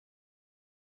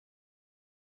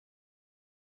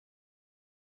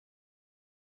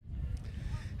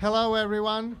Hello,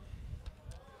 everyone.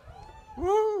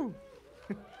 Woo!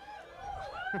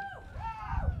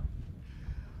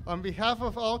 On behalf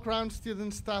of all Crown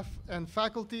students, staff, and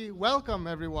faculty, welcome,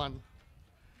 everyone.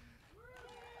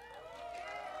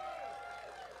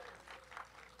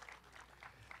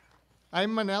 I'm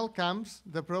Manel Camps,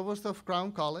 the Provost of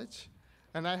Crown College,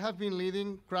 and I have been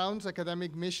leading Crown's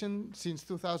academic mission since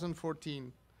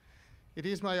 2014. It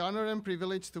is my honor and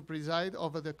privilege to preside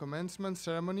over the commencement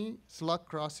ceremony, Slug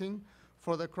Crossing,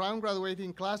 for the Crown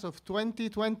graduating class of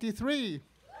 2023.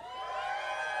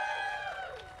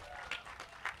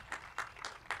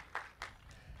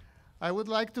 I would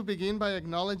like to begin by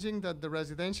acknowledging that the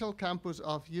residential campus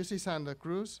of UC Santa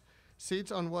Cruz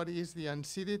sits on what is the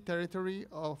unceded territory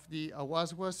of the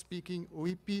Awaswas-speaking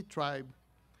Uipi tribe.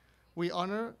 We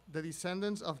honor the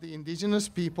descendants of the indigenous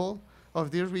people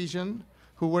of this region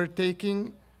who were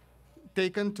taken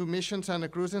to Mission Santa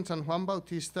Cruz and San Juan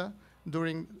Bautista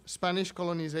during Spanish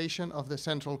colonization of the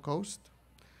Central Coast.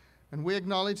 And we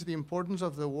acknowledge the importance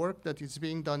of the work that is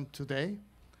being done today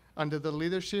under the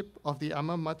leadership of the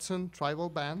Ama Mutsun tribal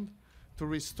band to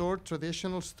restore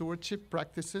traditional stewardship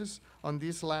practices on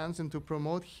these lands and to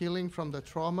promote healing from the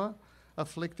trauma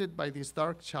afflicted by this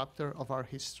dark chapter of our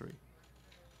history.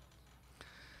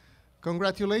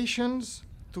 Congratulations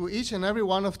to each and every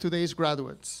one of today's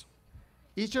graduates.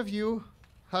 Each of you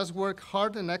has worked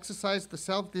hard and exercised the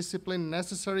self-discipline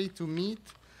necessary to meet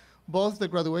both the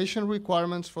graduation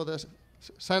requirements for the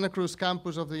Santa Cruz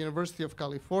campus of the University of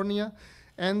California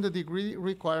and the degree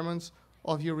requirements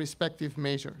of your respective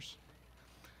majors.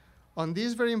 On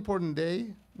this very important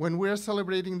day, when we are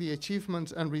celebrating the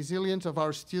achievements and resilience of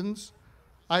our students,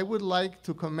 I would like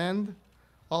to commend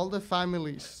all the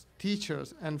families,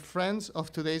 teachers, and friends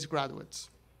of today's graduates.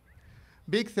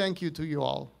 Big thank you to you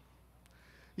all.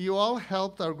 You all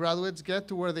helped our graduates get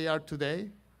to where they are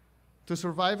today, to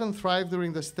survive and thrive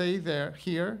during the stay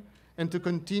here, and to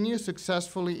continue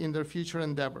successfully in their future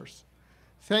endeavors.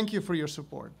 Thank you for your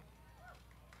support.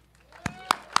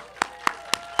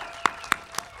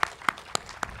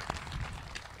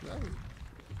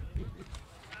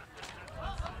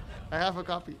 I have a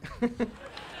copy. Okay.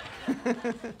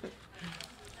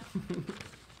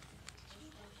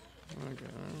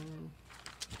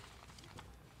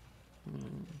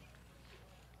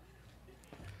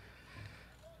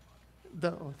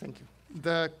 Thank you.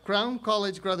 The Crown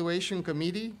College Graduation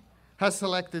Committee has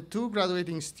selected 2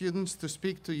 graduating students to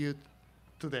speak to you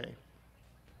today.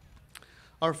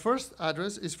 Our first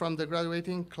address is from the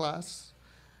graduating class.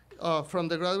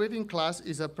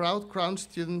 Is a proud Crown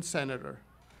student senator.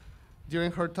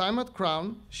 During her time at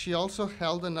Crown, she also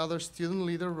held another student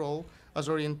leader role as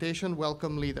orientation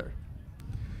welcome leader.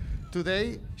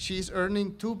 Today, she is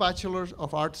earning 2 Bachelor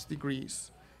of Arts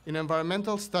degrees in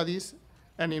environmental studies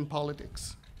and in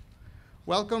politics.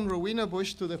 Welcome Rowena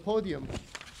Bush to the podium.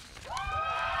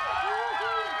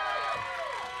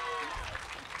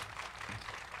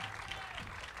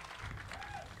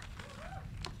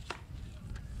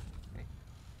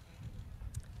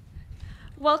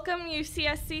 Welcome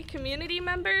UCSC community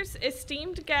members,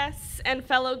 esteemed guests, and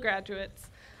fellow graduates.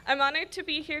 I'm honored to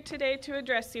be here today to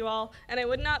address you all, and I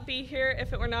would not be here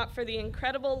if it were not for the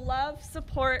incredible love,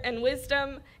 support, and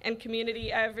wisdom and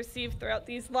community I have received throughout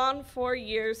these long 4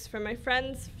 years from my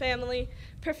friends, family,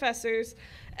 professors,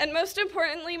 and most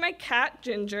importantly, my cat,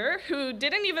 Ginger, who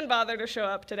didn't even bother to show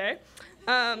up today.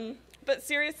 But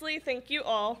seriously, thank you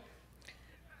all.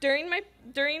 During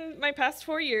my past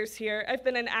 4 years here, I've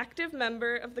been an active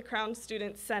member of the Crown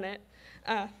Student Senate.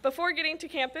 Before getting to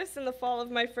campus in the fall of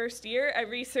my first year, I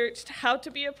researched how to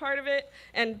be a part of it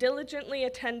and diligently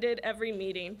attended every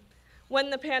meeting. When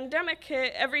the pandemic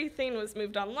hit, everything was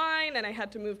moved online and I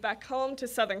had to move back home to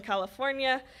Southern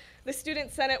California. The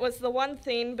Student Senate was the one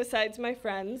thing, besides my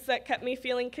friends, that kept me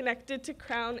feeling connected to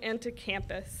Crown and to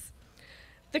campus.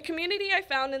 The community I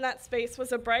found in that space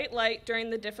was a bright light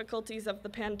during the difficulties of the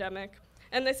pandemic,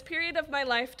 and this period of my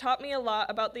life taught me a lot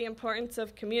about the importance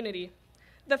of community.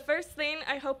 The first thing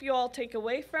I hope you all take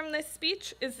away from this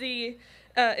speech is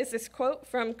this quote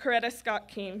from Coretta Scott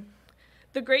King.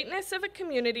 "The greatness of a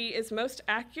community is most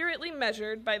accurately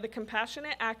measured by the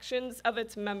compassionate actions of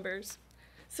its members.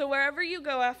 So wherever you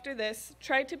go after this,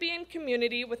 try to be in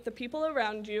community with the people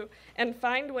around you and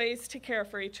find ways to care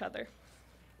for each other."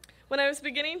 When I was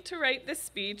beginning to write this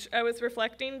speech, I was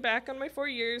reflecting back on my 4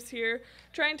 years here,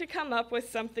 trying to come up with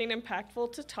something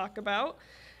impactful to talk about.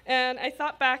 And I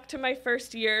thought back to my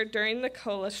first year during the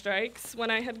COLA strikes when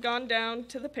I had gone down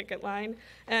to the picket line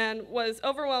and was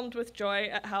overwhelmed with joy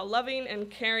at how loving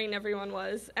and caring everyone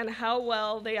was and how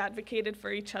well they advocated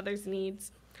for each other's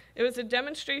needs. It was a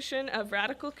demonstration of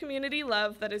radical community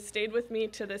love that has stayed with me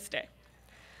to this day.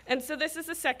 And so this is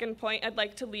the second point I'd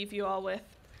like to leave you all with.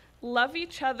 Love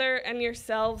each other and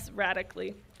yourselves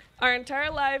radically. Our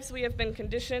entire lives we have been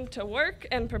conditioned to work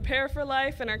and prepare for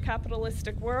life in our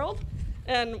capitalistic world.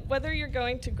 And whether you're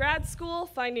going to grad school,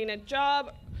 finding a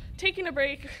job, taking a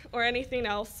break, or anything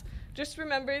else, just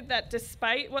remember that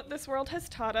despite what this world has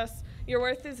taught us, your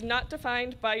worth is not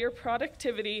defined by your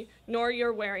productivity nor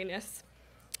your wariness.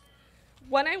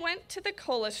 When I went to the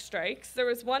cola strikes, there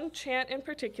was one chant in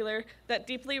particular that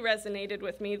deeply resonated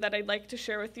with me that I'd like to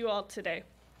share with you all today.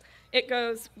 It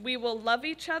goes, "We will love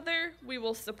each other, we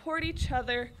will support each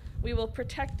other, we will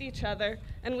protect each other,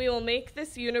 and we will make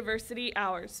this university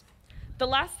ours." The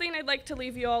last thing I'd like to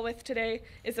leave you all with today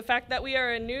is the fact that we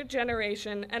are a new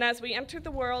generation, and as we enter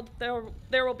the world,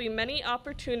 there will be many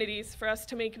opportunities for us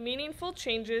to make meaningful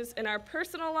changes in our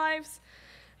personal lives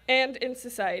and in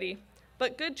society.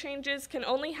 But good changes can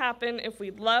only happen if we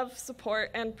love,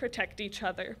 support, and protect each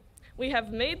other. We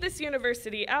have made this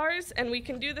university ours, and we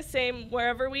can do the same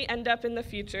wherever we end up in the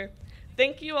future.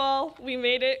 Thank you all. We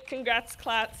made it. Congrats,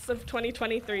 class of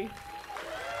 2023.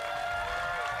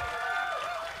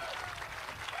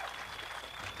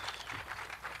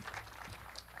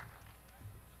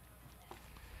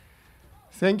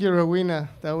 Thank you, Rowena.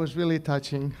 That was really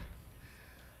touching.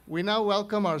 We now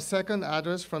welcome our second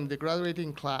address from the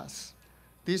graduating class.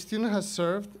 This student has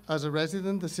served as a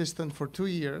resident assistant for 2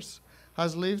 years,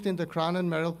 has lived in the Crown and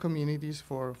Merrill communities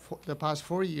for the past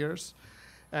 4 years,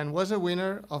 and was a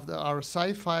winner of our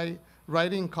sci-fi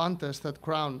writing contest at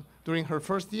Crown during her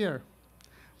first year.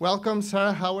 Welcome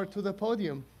Sarah Howard to the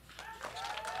podium.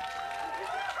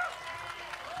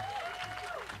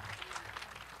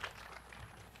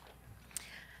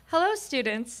 Hello,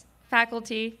 students,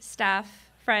 faculty,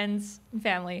 staff, friends, and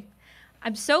family.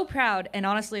 I'm so proud and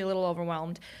honestly a little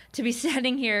overwhelmed to be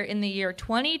standing here in the year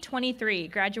 2023,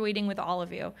 graduating with all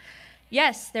of you.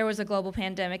 Yes, there was a global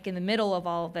pandemic in the middle of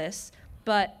all of this,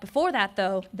 but before that,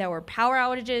 though, there were power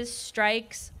outages,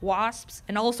 strikes, WASPs,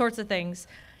 and all sorts of things.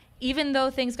 Even though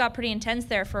things got pretty intense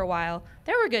there for a while,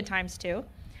 there were good times too.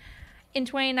 In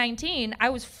 2019, I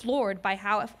was floored by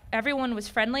how everyone was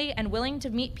friendly and willing to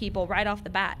meet people right off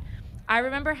the bat. I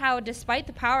remember how, despite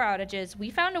the power outages, we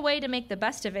found a way to make the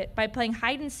best of it by playing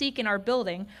hide and seek in our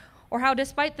building, or how,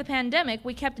 despite the pandemic,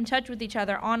 we kept in touch with each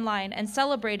other online and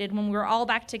celebrated when we were all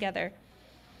back together.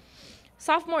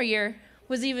 Sophomore year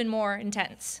was even more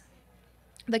intense.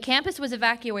 The campus was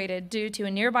evacuated due to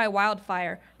a nearby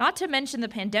wildfire, not to mention the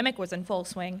pandemic was in full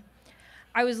swing.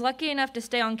 I was lucky enough to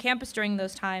stay on campus during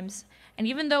those times, and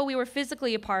even though we were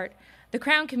physically apart, the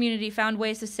Crown community found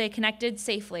ways to stay connected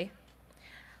safely.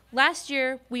 Last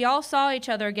year, we all saw each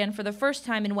other again for the first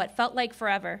time in what felt like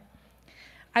forever.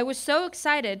 I was so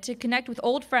excited to connect with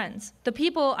old friends, the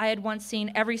people I had once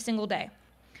seen every single day.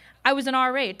 I was an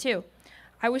RA, too.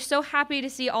 I was so happy to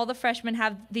see all the freshmen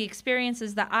have the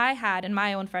experiences that I had in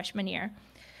my own freshman year.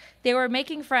 They were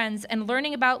making friends and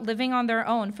learning about living on their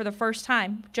own for the first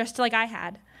time, just like I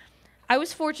had. I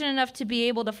was fortunate enough to be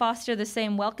able to foster the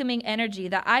same welcoming energy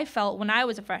that I felt when I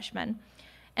was a freshman.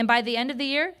 And by the end of the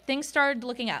year, things started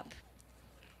looking up.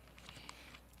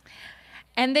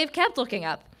 And they've kept looking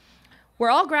up. We're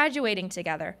all graduating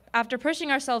together after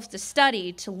pushing ourselves to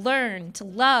study, to learn, to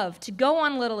love, to go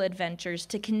on little adventures,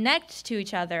 to connect to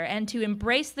each other, and to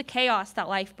embrace the chaos that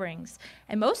life brings.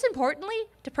 And most importantly,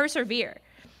 to persevere.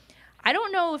 I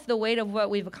don't know if the weight of what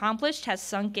we've accomplished has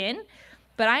sunk in,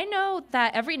 but I know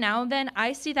that every now and then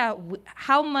I see that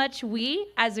how much we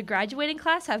as a graduating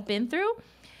class have been through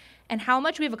and how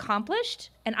much we've accomplished,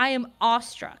 and I am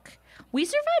awestruck. We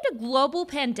survived a global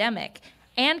pandemic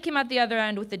and came out the other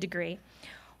end with a degree.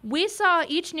 We saw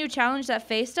each new challenge that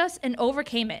faced us and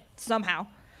overcame it somehow.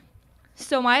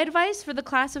 So my advice for the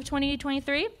class of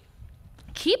 2023,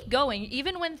 keep going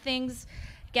even when things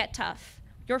get tough.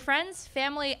 Your friends,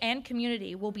 family, and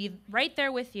community will be right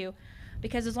there with you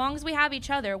because as long as we have each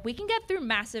other, we can get through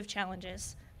massive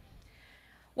challenges.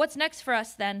 What's next for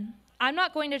us then? I'm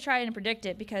not going to try and predict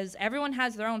it because everyone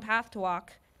has their own path to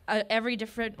walk, every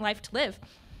different life to live.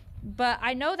 But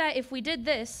I know that if we did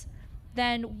this,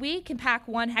 then we can pack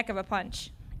one heck of a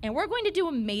punch. And we're going to do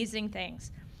amazing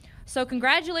things. So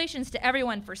congratulations to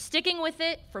everyone for sticking with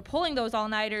it, for pulling those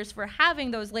all-nighters, for having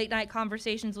those late-night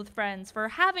conversations with friends, for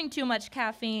having too much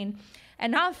caffeine,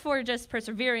 and not for just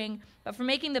persevering, but for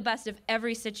making the best of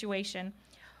every situation.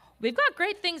 We've got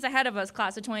great things ahead of us,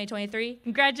 class of 2023.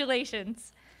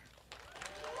 Congratulations.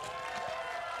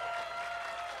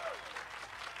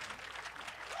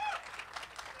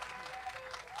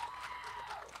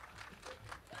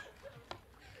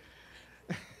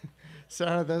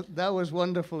 Sarah, that was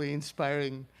wonderfully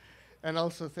inspiring. And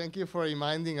also, thank you for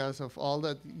reminding us of all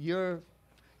that your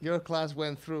class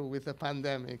went through with the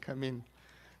pandemic. I mean,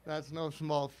 that's no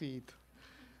small feat.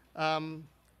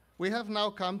 We have now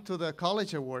come to the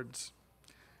college awards.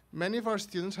 Many of our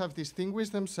students have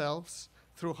distinguished themselves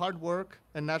through hard work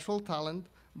and natural talent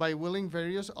by winning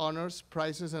various honors,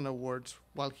 prizes, and awards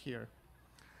while here.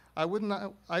 I would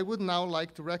now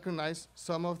like to recognize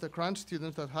some of the Crown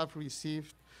students that have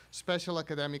received special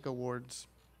academic awards.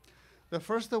 The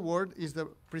first award is the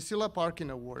Priscilla Parkin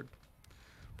Award.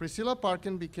 Priscilla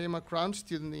Parkin became a Crown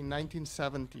student in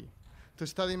 1970 to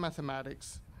study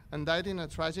mathematics and died in a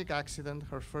tragic accident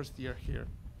her first year here.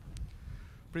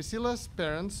 Priscilla's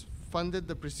parents funded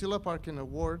the Priscilla Parkin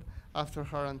Award after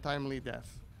her untimely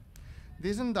death.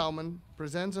 This endowment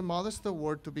presents a modest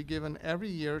award to be given every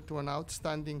year to an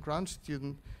outstanding Crown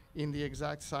student in the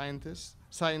exact sciences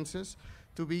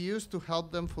to be used to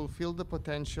help them fulfill the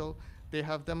potential they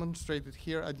have demonstrated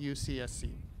here at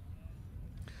UCSC.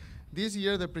 This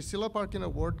year, the Priscilla Parkin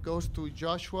Award goes to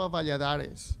Joshua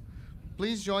Valladares.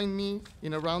 Please join me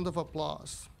in a round of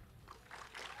applause.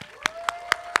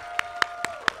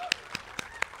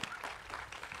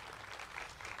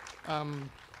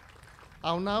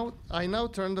 I now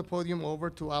turn the podium over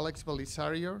to Alex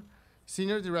Belisario,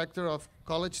 Senior Director of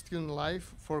College Student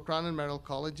Life for Crown and Merrill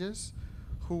Colleges,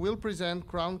 who will present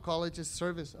Crown Colleges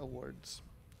Service Awards.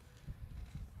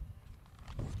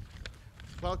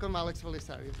 Welcome, Alex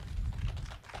Belisario.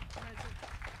 I'm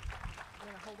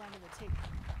going to hold on to the tape.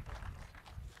 All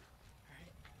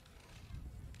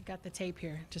right. Got the tape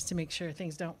here just to make sure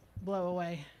things don't blow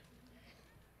away.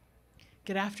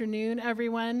 Good afternoon,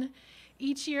 everyone.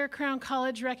 Each year, Crown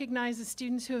College recognizes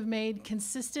students who have made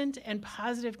consistent and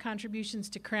positive contributions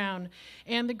to Crown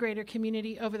and the greater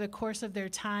community over the course of their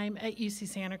time at UC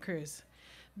Santa Cruz.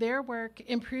 Their work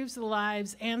improves the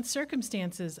lives and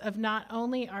circumstances of not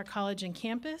only our college and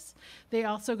campus, they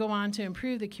also go on to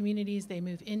improve the communities they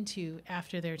move into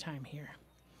after their time here.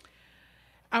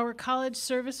 Our College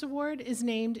Service Award is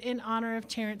named in honor of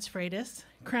Terrence Freitas,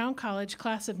 Crown College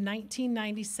class of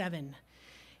 1997.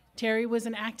 Terry was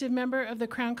an active member of the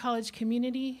Crown College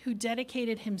community who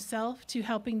dedicated himself to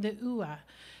helping the UA,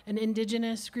 an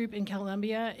indigenous group in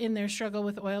Colombia, in their struggle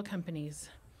with oil companies.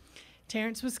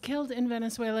 Terrence was killed in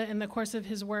Venezuela in the course of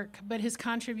his work, but his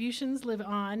contributions live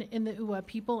on in the UA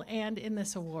people and in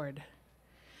this award.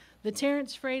 The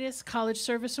Terrence Freitas College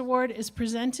Service Award is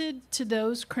presented to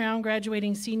those Crown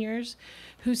graduating seniors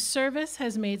whose service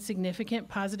has made significant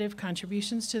positive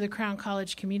contributions to the Crown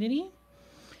College community.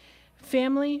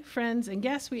 Family, friends, and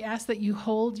guests, we ask that you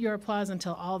hold your applause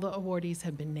until all the awardees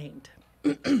have been named.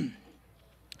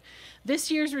 This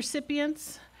year's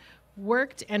recipients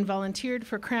worked and volunteered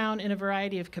for Crown in a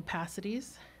variety of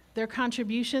capacities. Their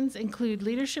contributions include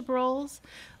leadership roles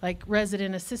like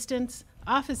resident assistants,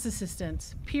 office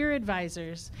assistants, peer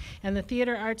advisors, and the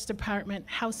Theater Arts Department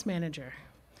house manager.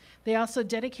 They also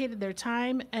dedicated their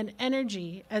time and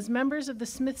energy as members of the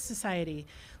Smith Society,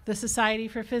 the Society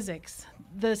for Physics,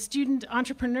 the Student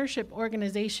Entrepreneurship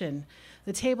Organization,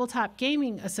 the Tabletop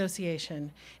Gaming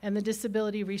Association, and the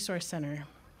Disability Resource Center.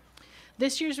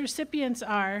 This year's recipients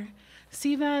are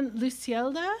Sivan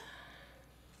Lucielda. I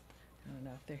don't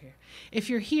know if they're here. If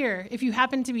you're here, if you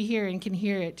happen to be here and can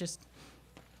hear it, just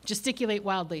gesticulate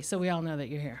wildly so we all know that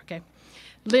you're here, okay?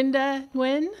 Linda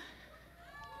Nguyen.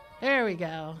 There we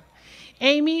go.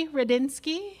 Amy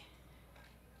Radinsky.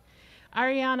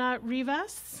 Ariana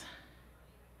Rivas.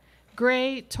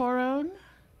 Gray Torone.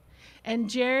 And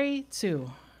Jerry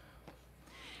Tsu.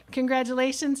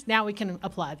 Congratulations. Now we can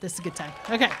applaud. This is a good time.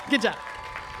 Okay, good job.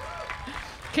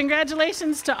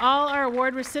 Congratulations to all our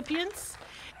award recipients.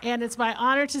 And it's my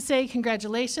honor to say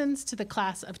congratulations to the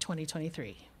class of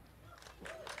 2023.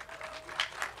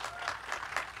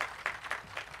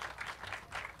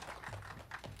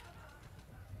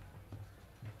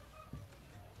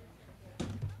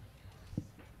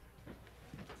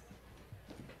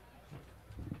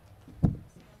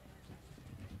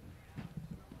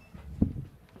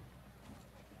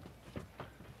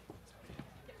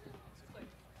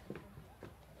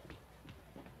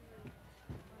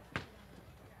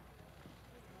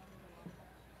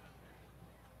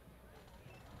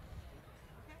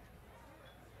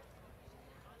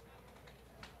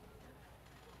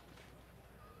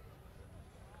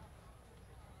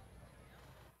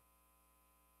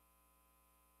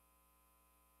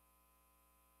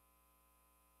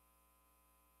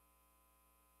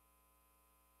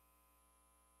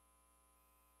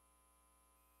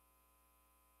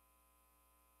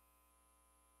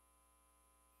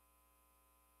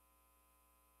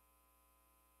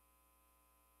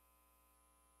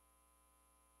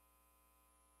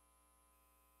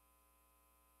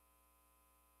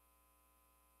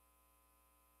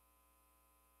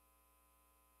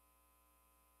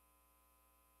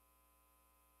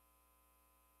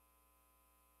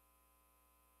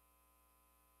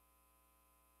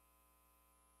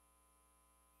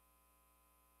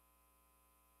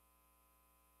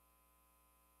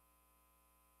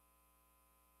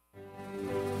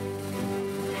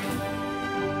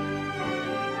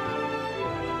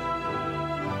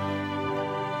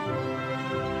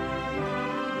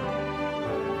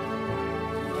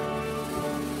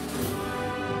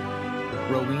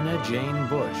 Rowena Jane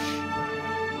Bush.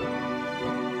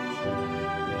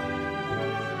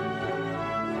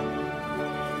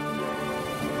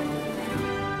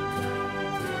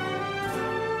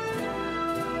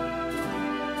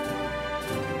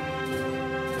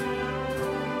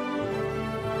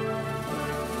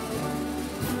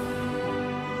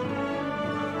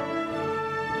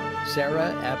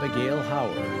 Sarah Abigail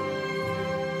Howard.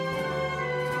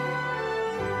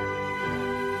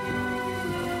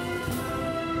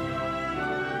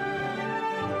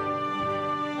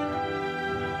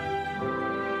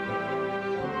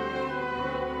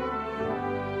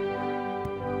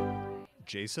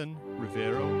 Jason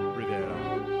Rivera Rivera.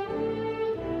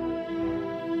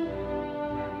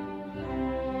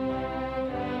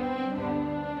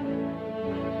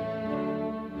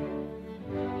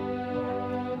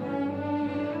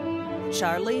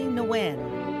 Charlie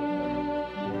Nguyen.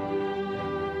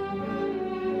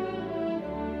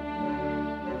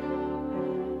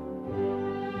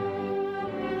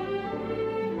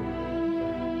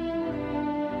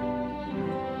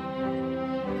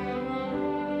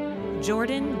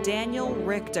 Jordan Daniel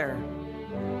Richter.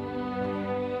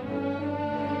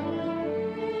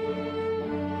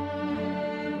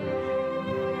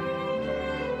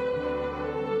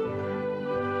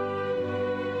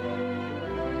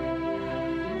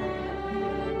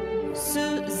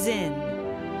 Su Zin.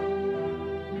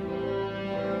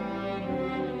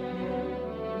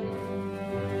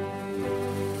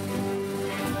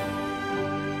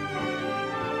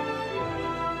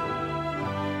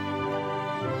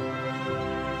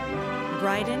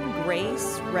 Bryden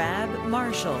Grace Rab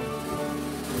Marshall.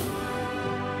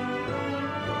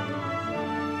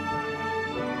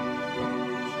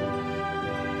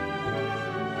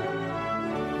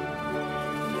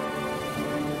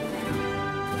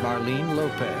 Marlene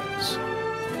Lopez.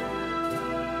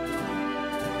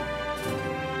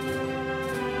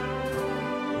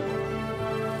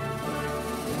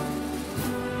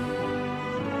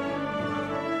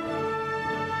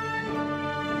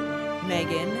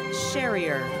 Megan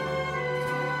Sherrier.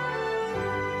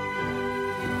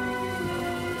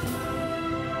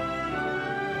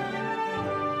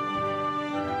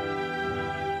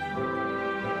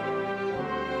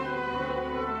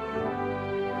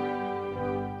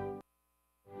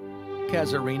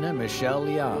 Kazarina Michelle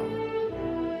Liao.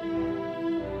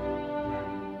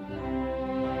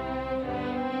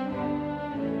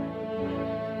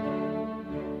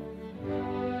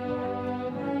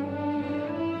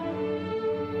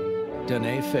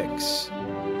 Danae Fix.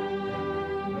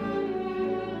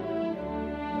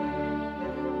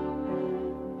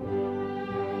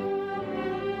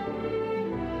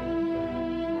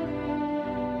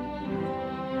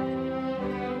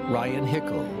 Ryan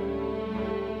Hickle.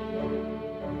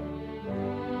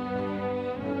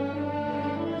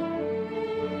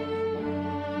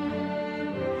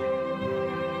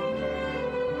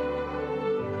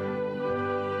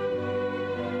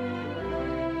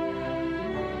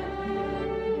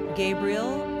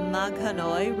 Gabriel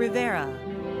Maghanoi Rivera.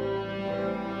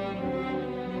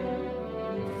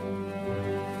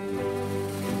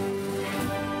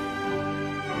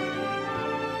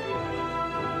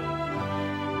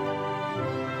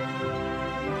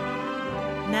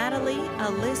 Natalie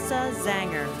Alyssa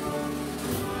Zanger.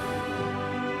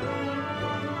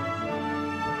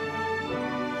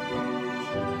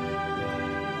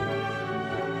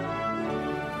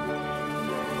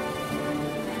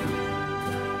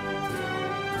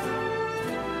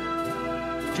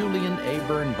 Julian A.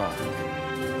 Bernbach.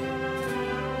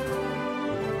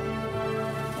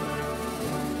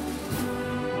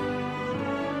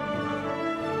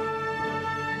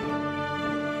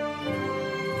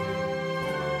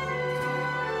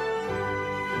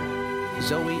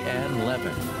 Zoe Ann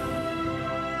Levin.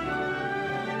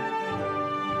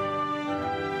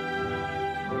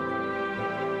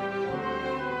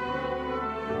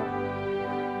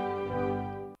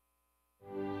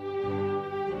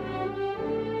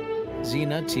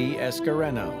 Zena T.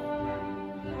 Escareno.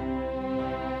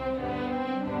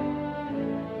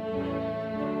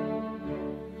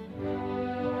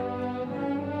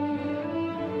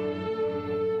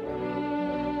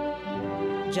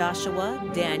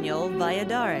 Joshua Daniel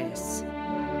Valladares.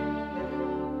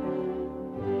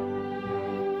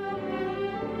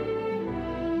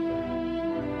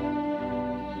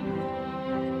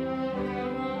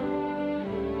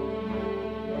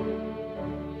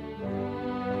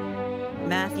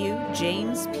 Matthew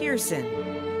James Pearson.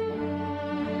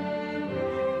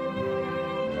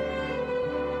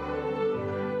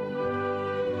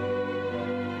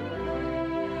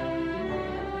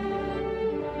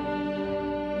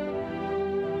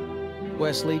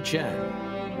 Wesley Chen.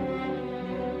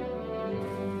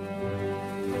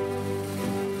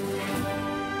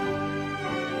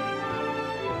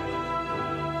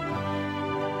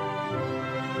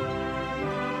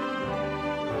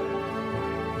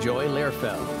 Joy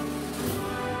Lehrfeld.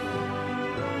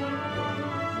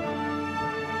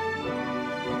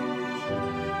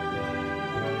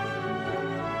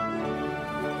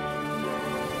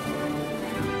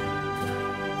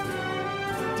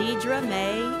 Deidre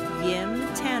May Yim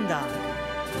Tandok.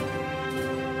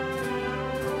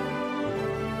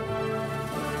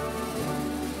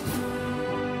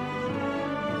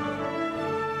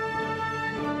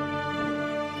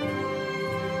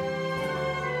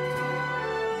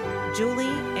 Julie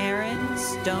Erin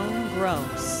Stone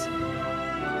Gross.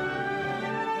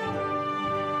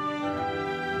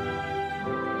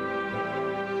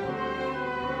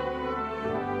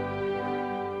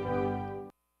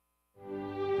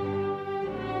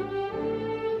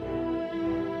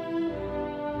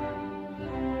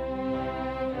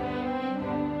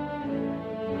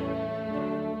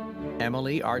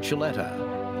 Emily Archuleta.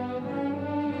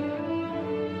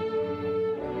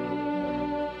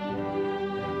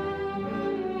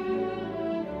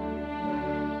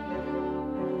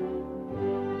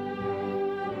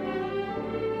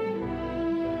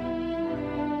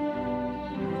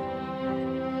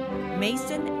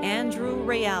 Mason Andrew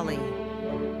Reale.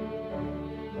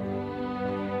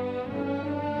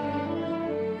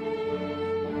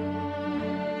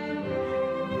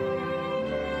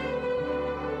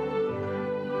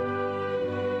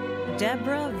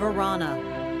 Deborah Verana.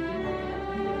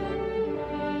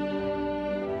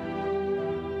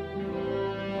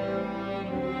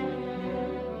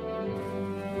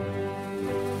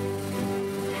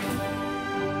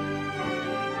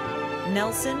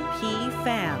 Nelson P.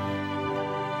 Pham.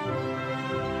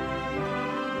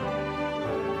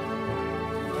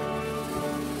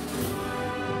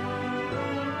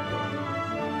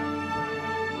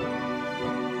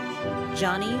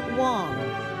 Johnny Wong.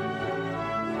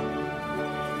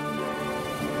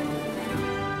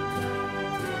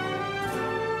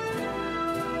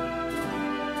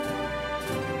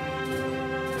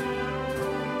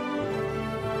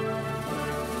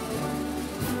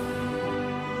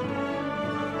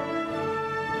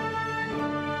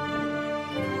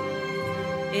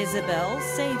 Isabel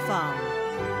Seifang.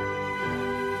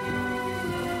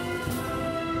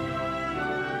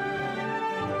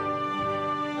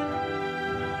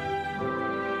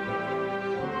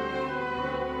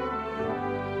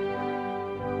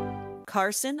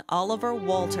 Carson Oliver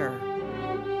Walter.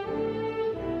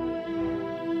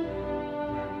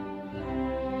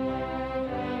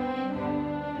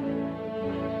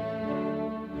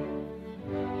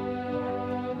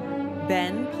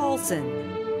 Ben Paulson.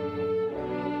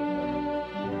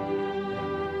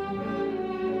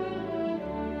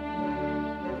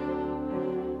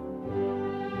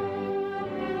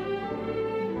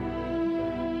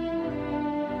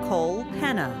 Cole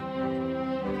Penna.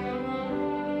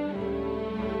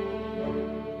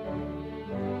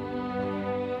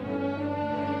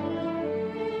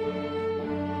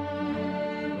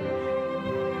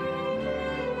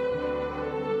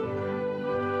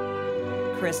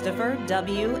 Christopher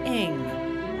W.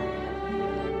 Ng.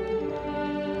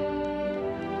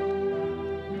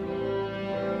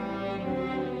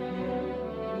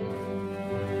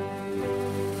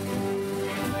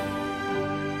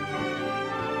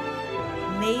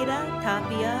 Neida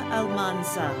Tapia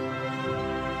Almanza.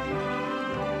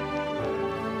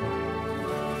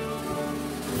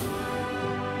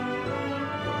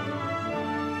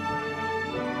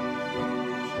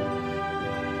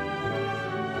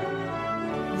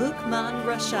 Lukman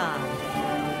Rashad.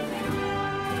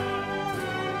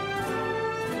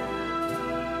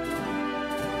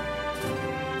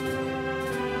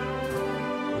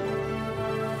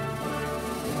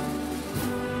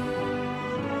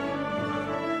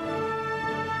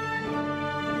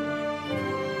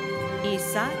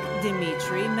 Isaac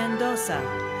Dimitri Mendoza.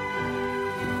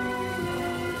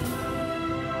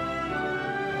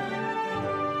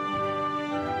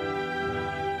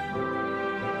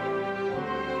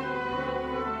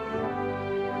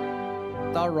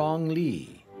 Tarong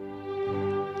Lee.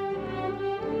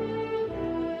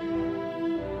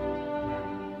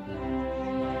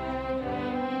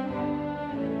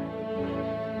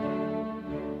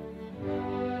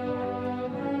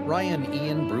 Ryan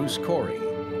Ian Bruce Corey.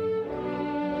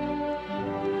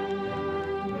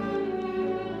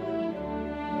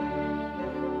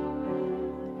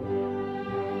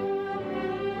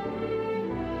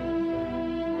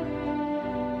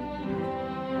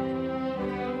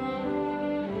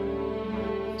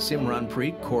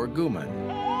 Simranpreet Kaur Guman.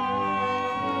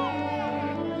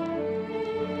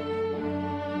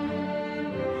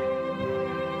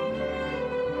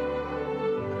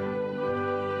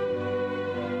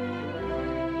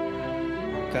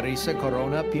 Carissa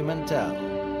Corona Pimentel.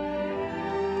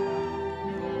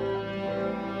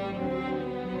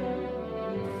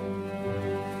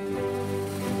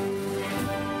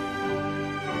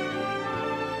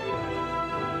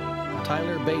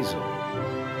 Tyler Basil.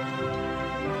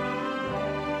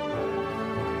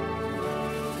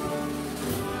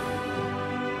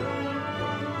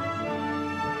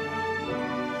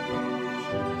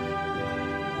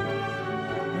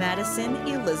 Madison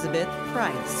Elizabeth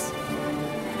Price.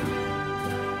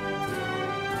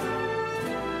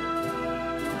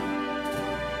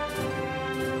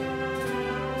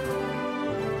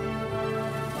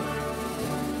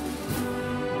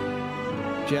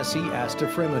 Jesse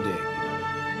Astafrimidig.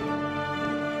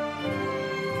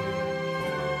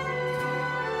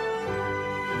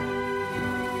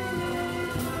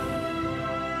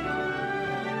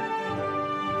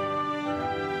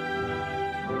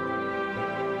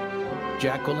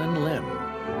 Jacqueline Lim.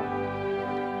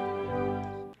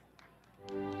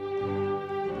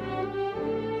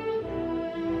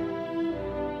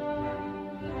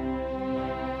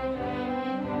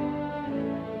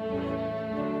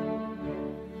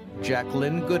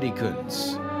 Jacqueline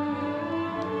Goodikuns.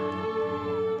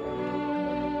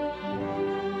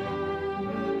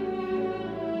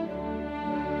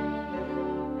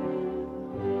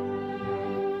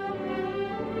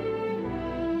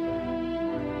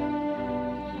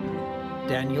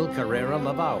 Daniel Carrera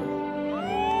Lavao.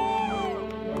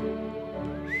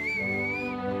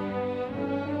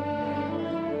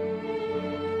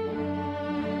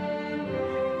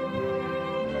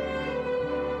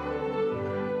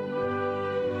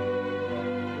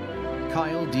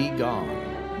 Kyle D. Gong.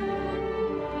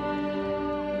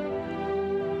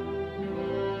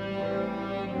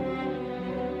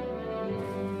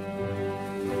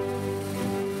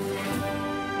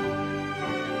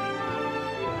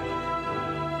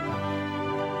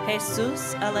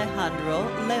 Jesus Alejandro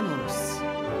Lemus.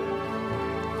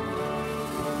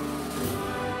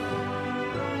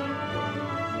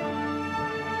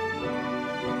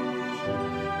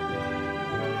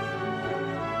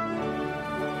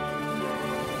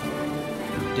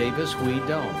 Davis Hui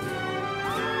Dong.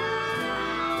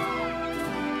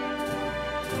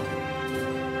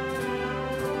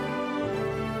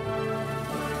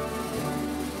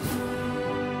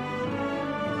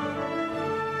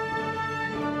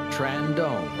 Tran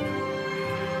Dong.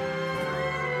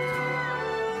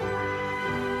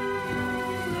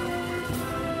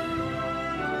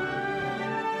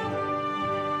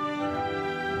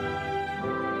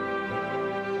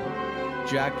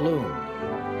 Jack Loon.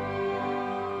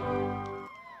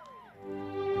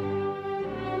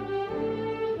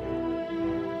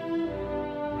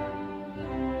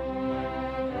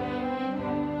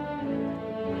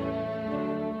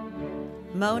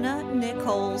 Mona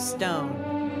Nicole Stone.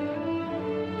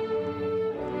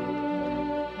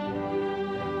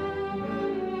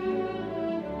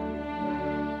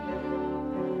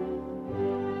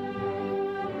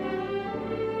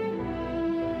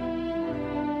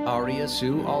 Aria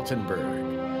Sue Altenberg.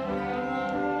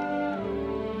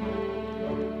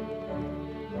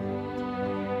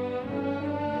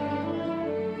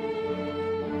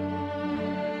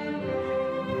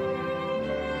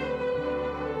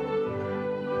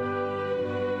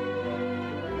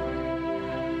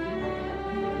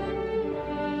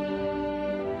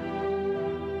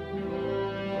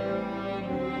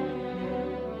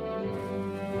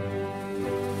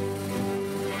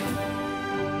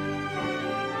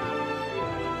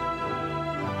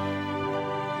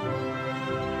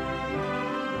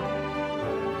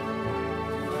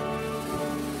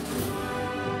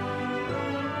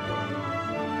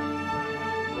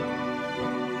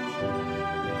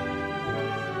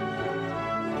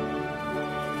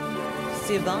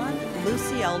 Sivan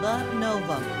Lucielda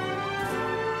Novum.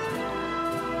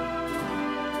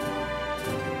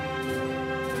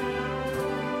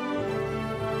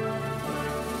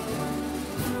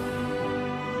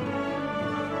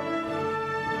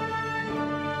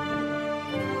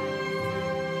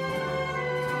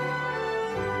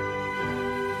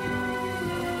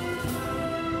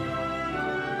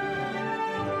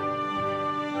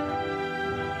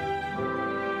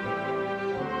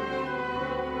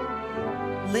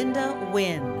 Linda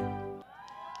Wynn.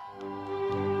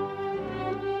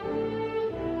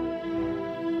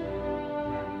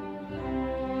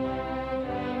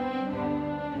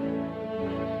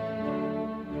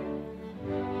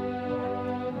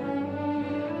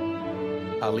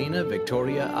 Alina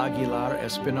Victoria Aguilar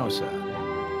Espinosa.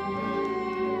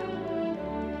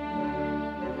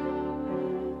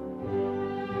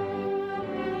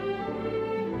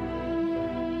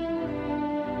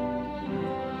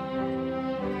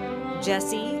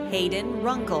 Jesse Hayden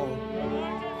Runkle.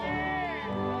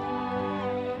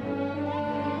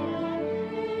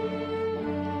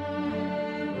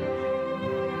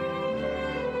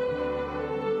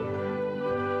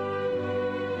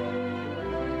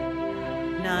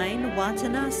 Nine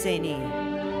Watanaseni.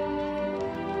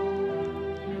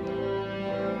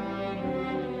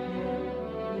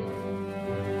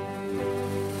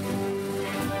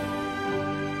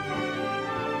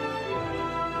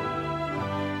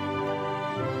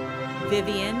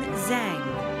 Vivian Zhang.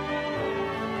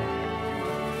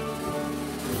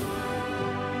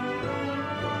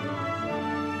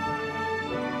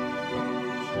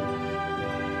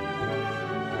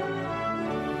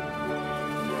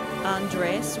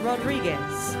 Andres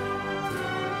Rodriguez.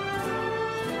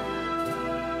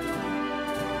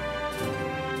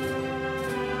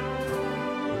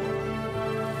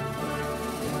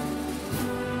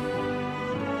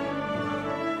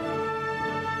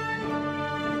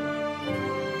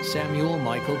 Samuel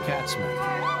Michael Katzman.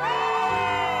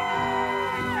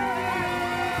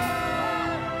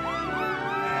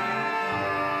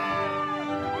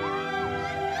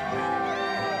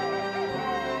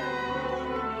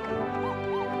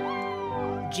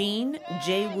 Jean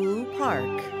Jae-woo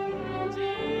Park.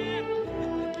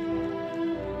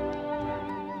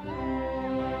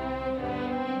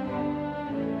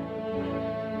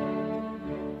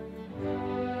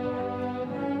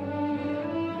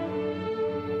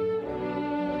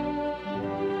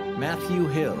 Matthew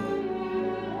Hill.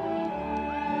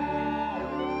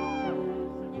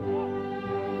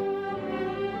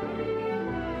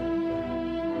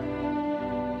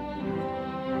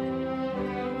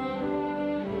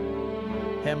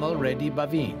 Hemal Reddy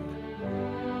Bavin.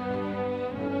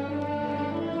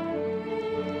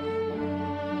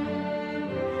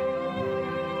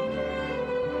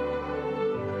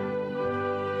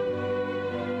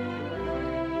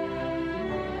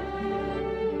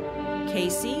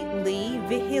 Casey Lee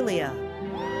Vigilia.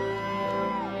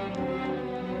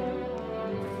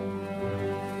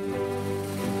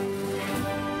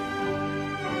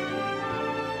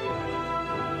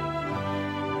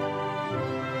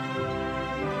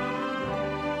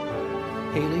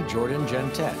 Haley Jordan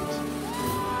Gentet.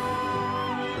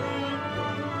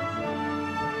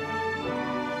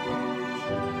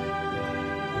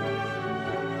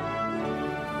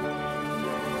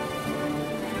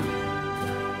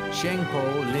 Shengpo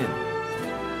Lin.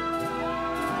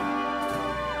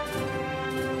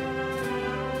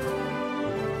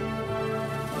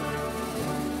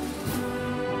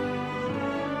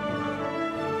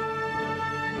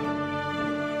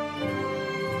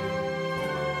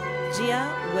 Jia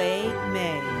Wei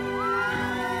Mei.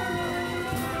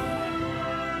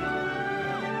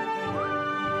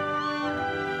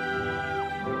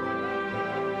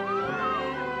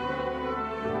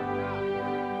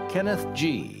 Kenneth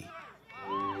G.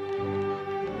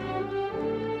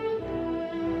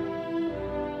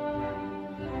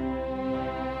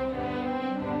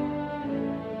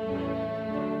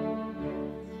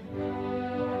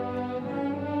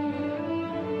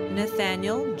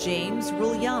 Nathaniel James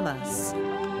Rulyamas.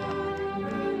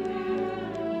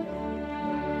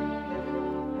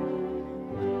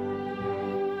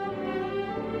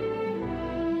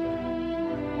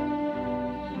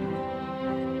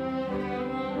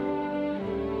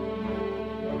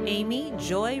 Amy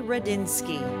Joy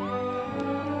Radinsky.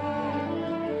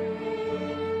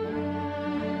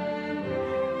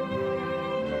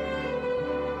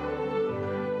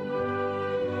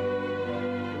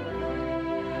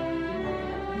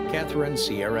 Catherine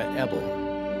Sierra Ebel.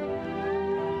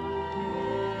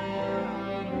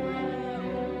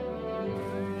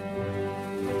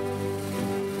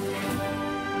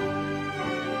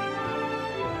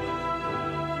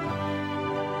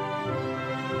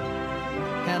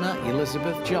 Hannah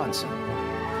Elizabeth Johnson.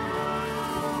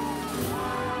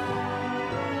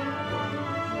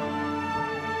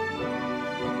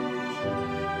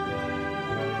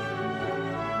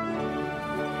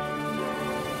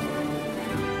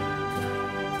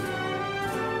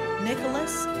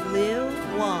 Nicholas Liu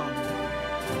Wang.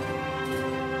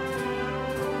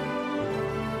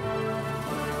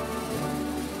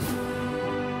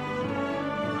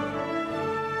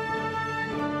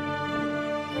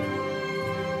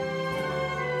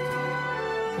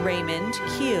 Raymond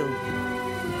Q.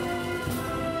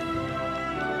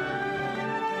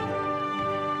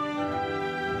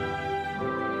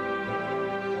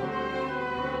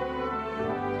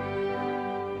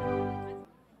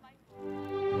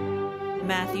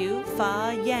 Matthew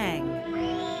Fa Yang.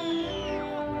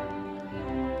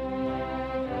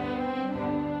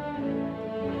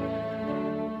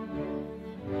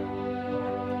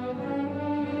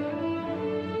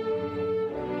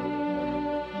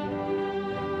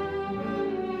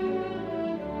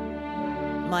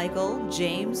 Michael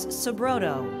James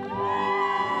Sobroto.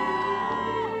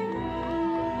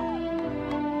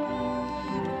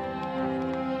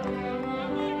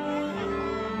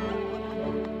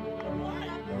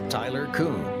 Tyler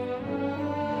Kuhn.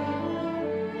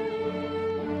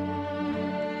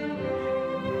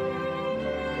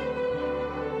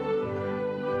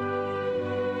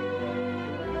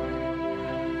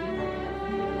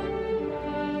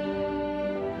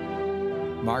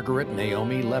 Margaret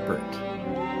Naomi Leppert.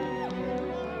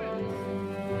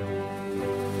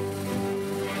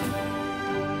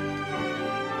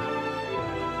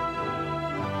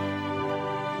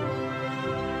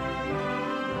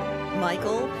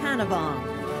 Michael Panavong.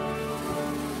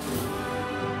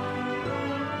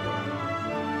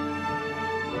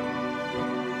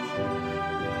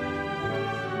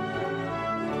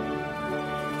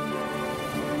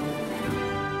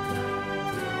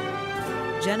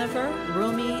 Jennifer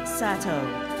Rumi Sato.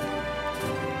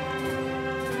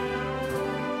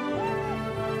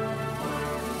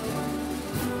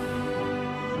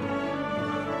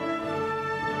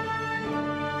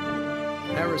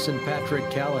 Harrison Patrick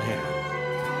Callahan.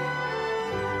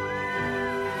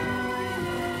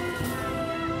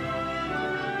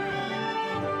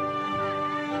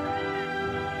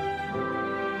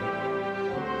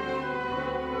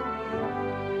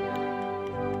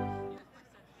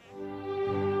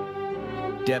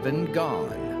 Devin Gahn.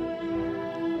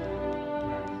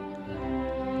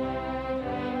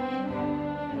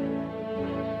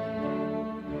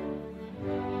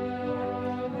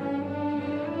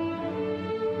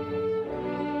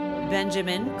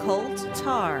 Benjamin Colt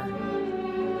Tarr.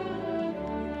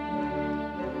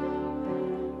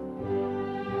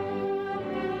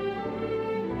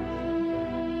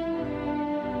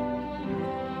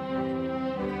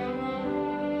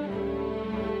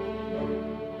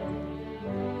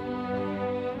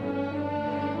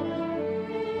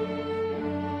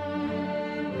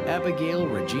 Abigail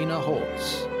Regina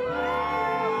Holtz.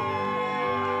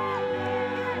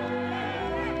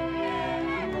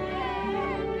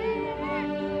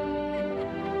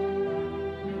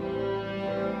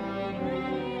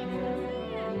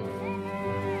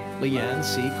 Leanne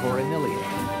C.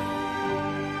 Cornelia.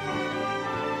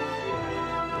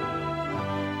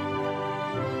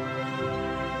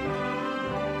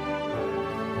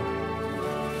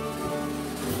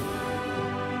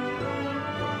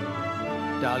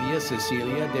 Dalia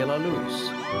Cecilia de la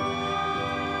Luz.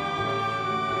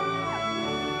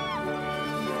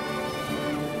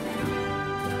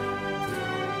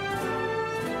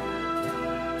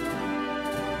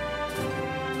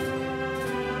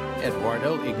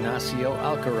 Eduardo Ignacio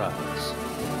Alcaraz.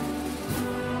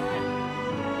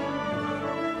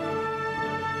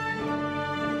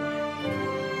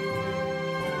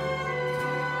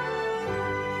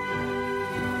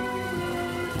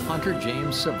 Hunter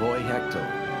James Savoy Hector.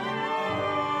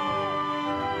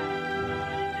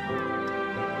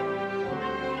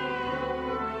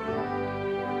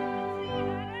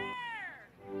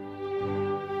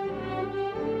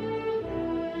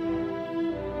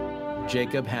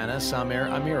 Jacob Hannah Samer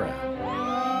Amira.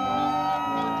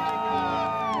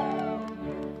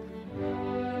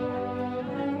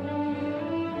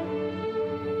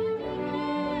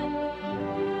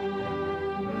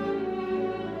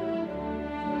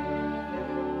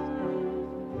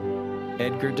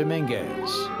 Edgar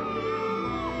Dominguez.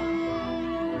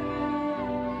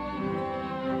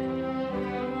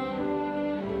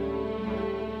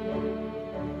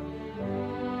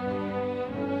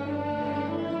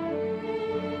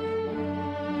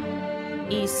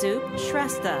 Isup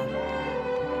Shrestha.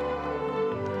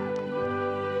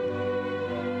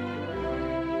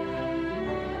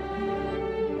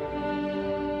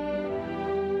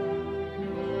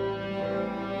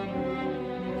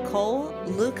 Cole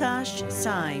Lukash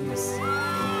Symes.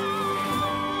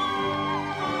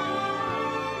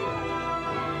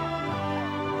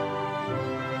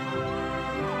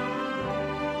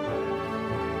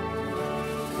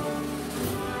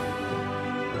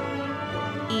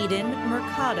 Eden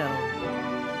Mercado.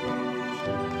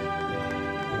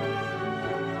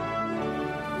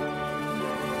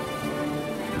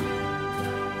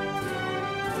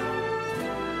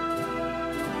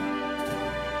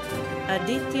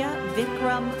 Aditya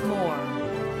Vikram Moore.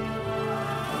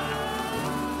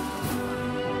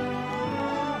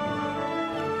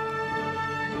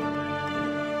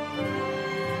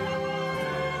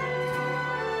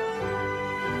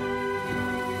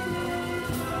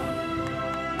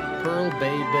 Pearl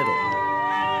Bay Biddle.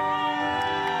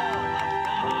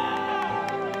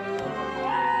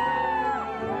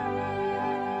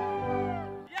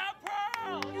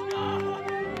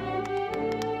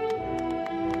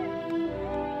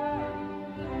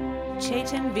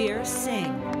 Chetanveer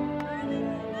Singh.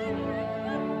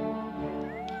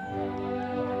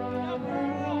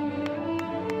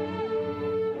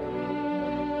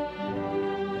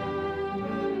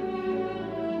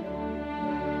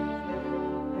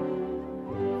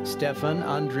 Stefan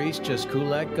Andres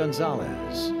Cheskulek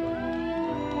Gonzalez.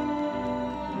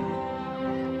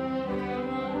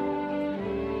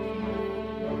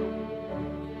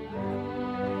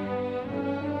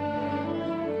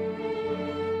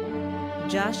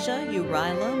 Jasha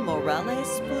Uraila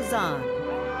Morales Puzan.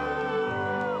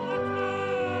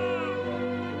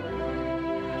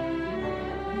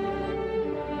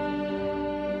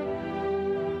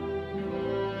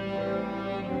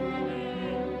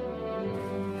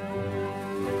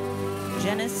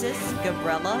 Genesis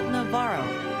Gabriela Navarro.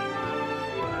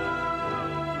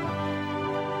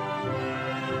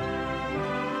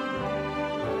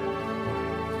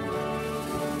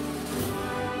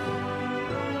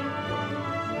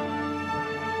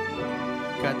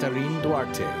 Catherine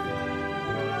Duarte.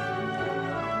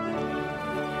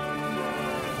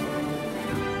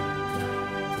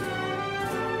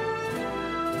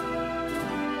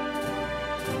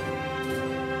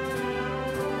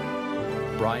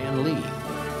 Brian Lee.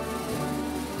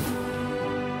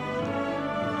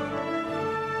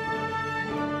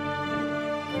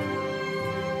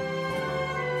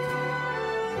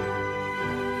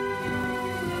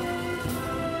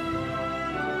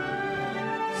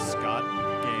 Scott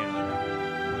Gann.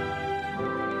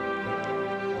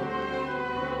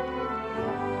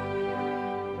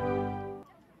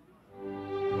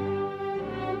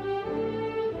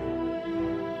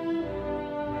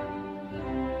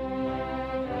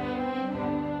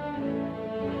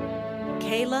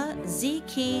 Kayla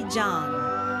Ziki John.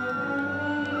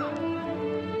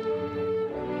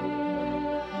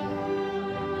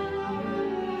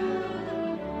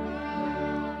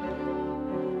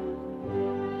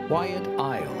 Wyatt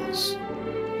Isles.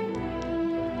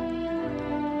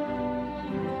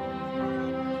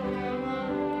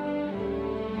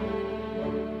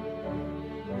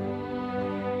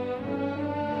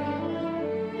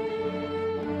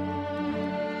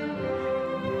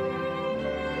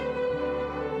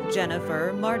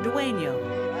 Jennifer Mardueño.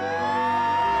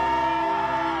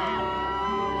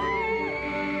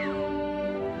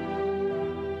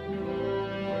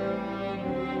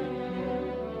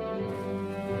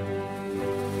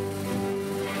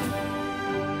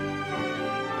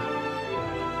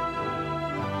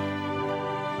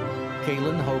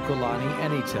 Kaylin Hokulani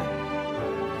Anyton.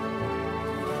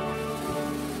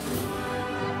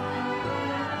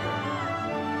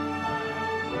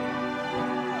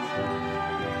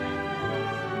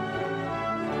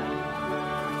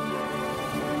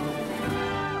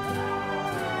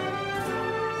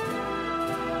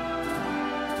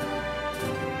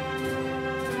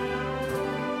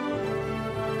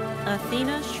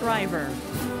 Athena Shriver.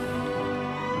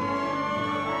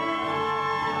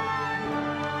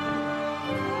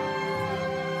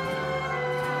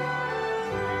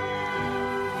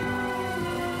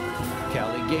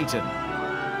 Callie Gayton.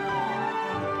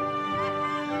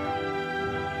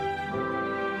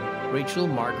 Rachel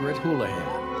Margaret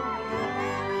Houlihan.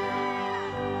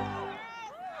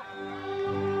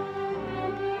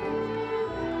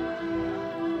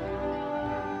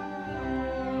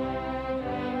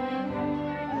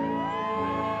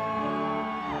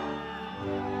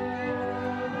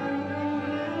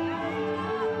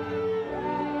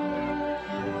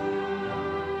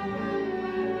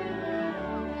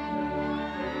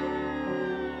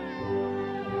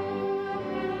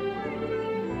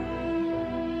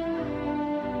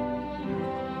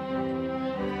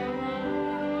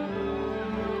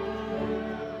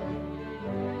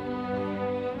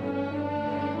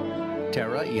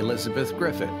 Tara Elizabeth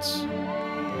Griffiths.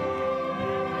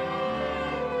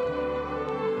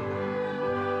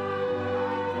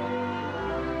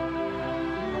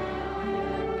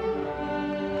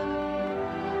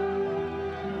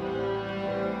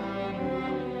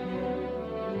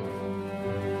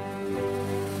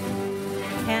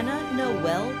 Hannah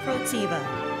Noel Protiva.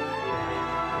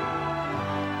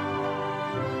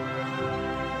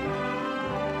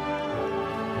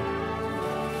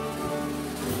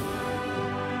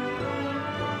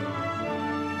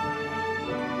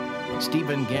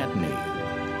 Stephen Gantney.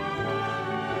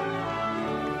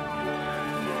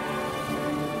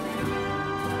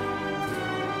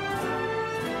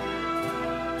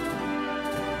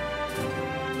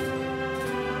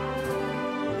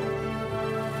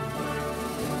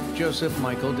 Joseph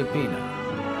Michael DePina.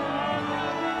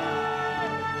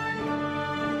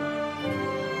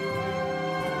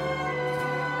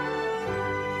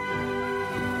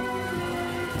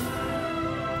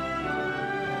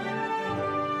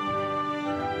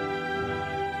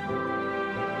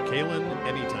 Kaylin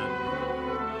Anytime.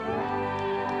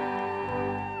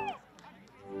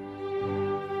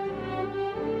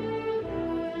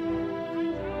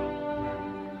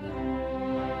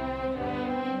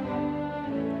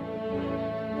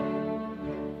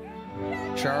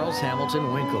 Charles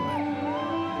Hamilton Winkleman.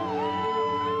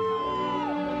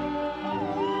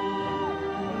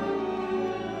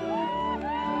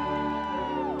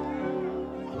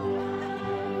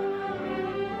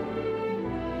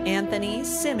 Anthony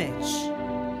Simich.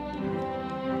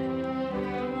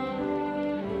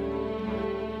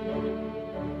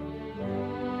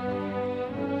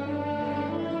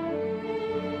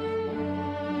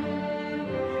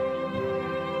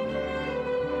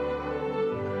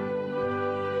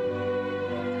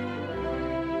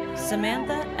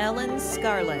 Samantha Ellen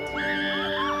Scarlett.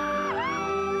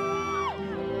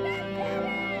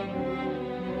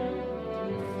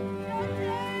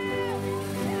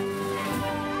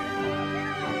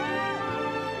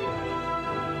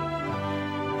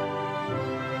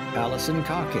 Allison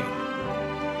Cocking.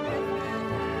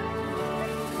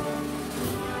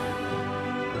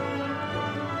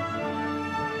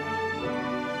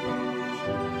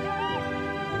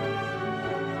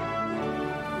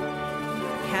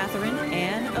 Catherine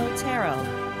Ann Otero.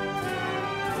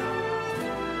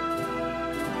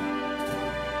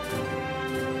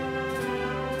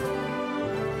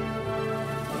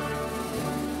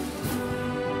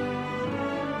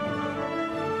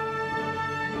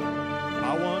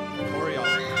 Awan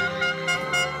Oriana.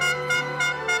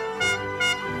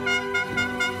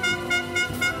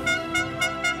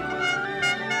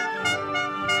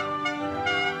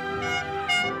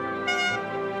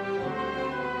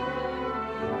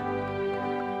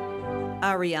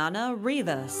 Ariana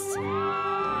Rivas.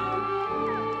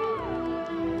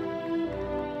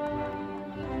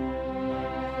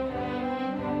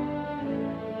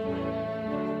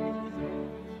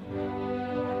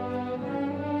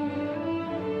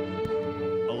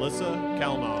 Alyssa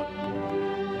Kalman.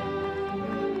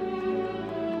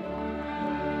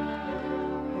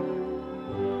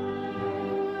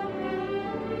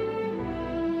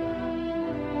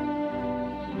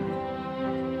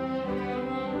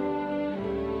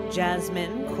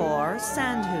 Jasmine Kaur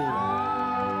Sandhu.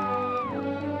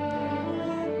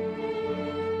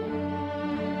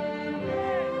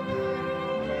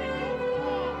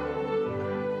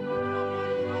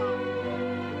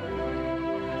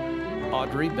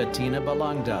 Audrey Bettina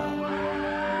Balangdal.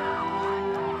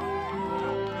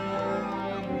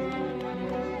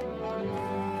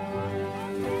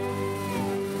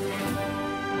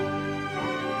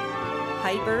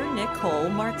 Piper Nicole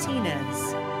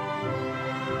Martinez.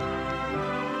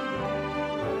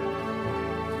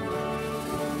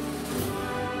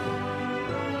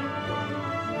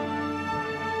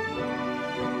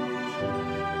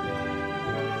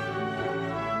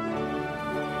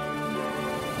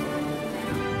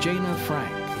 Jana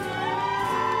Frank.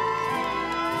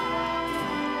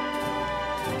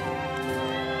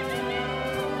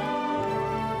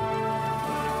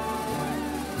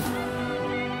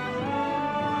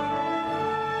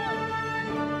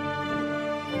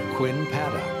 Quinn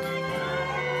Paddock.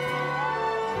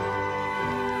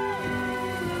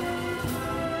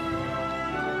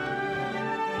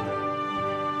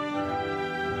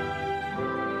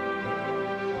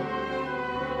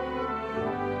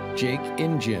 Jake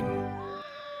Injin.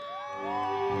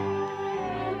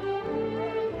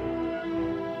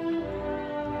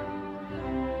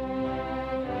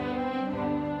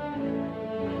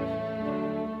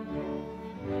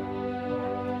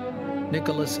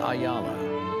 Nicholas Ayala.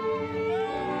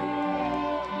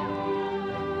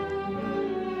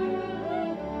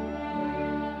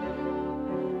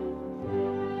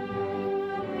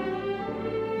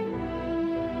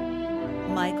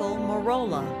 Michael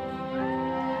Morola.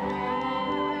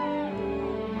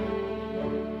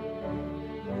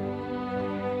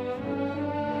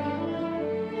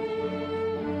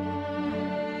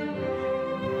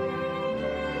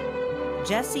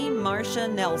 Jessie Marsha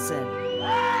Nelson.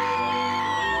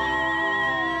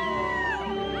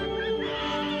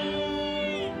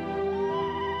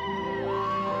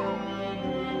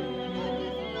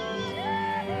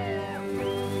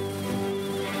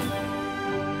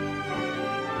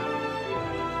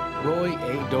 Roy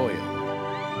A. Doyle.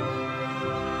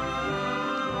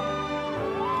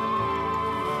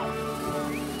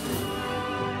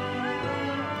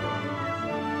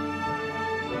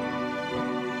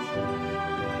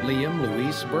 Liam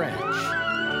Luis Branch.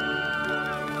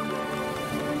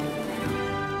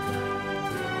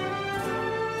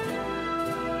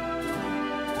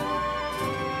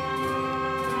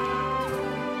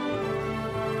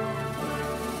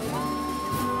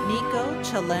 Nico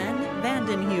Chalen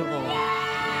Vandenheuvel.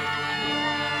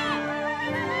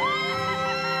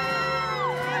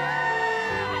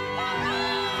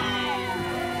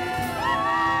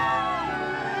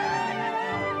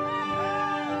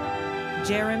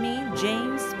 Jeremy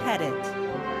James Pettit.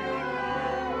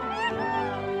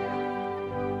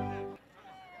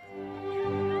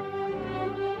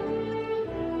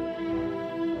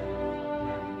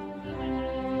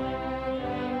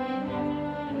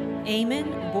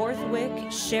 Eamon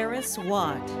Borthwick Sherris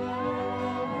Watt.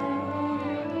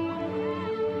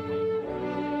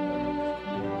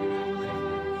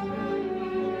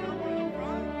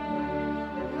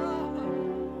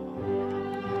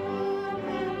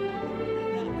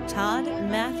 Todd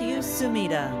Matthew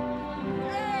Sumida.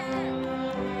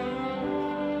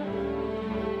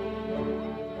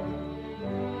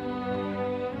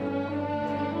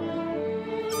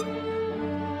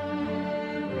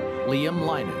 Liam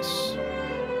Linus.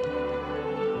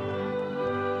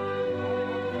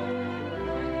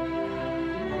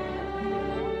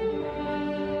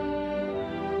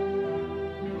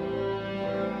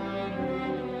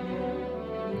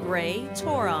 Gray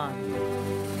Toron.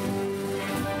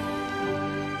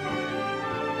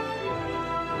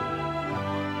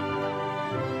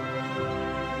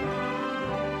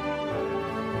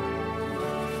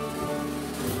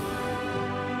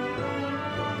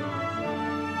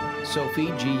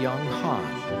 Sophie Ji Young Han.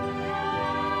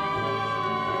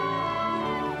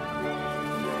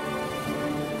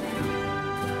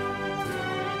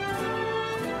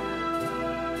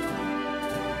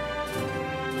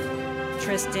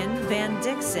 Tristan Van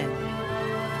Dixon.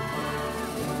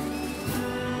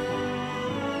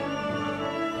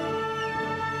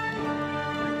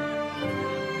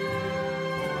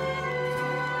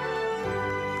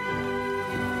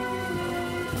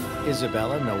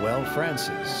 Isabella Noel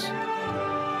Francis.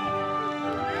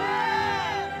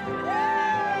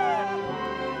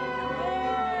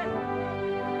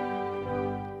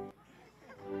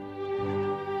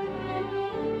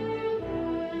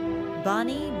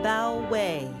 Bonnie Bao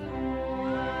Wei.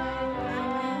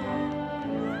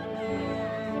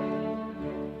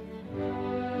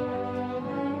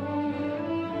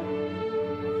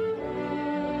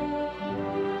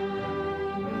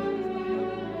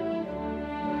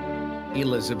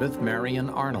 Elizabeth Marion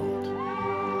Arnold.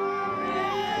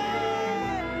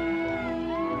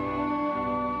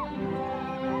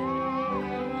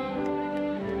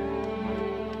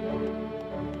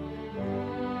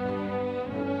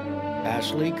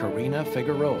 Ashley Karina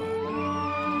Figueroa.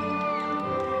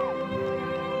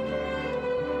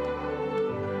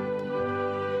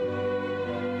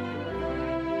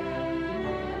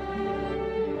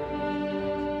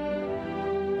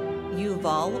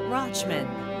 Yuval Rochman.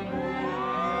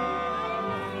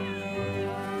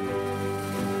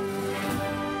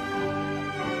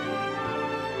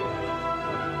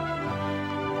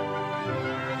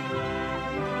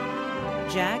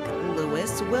 Jack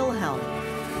Lewis Wilhelm.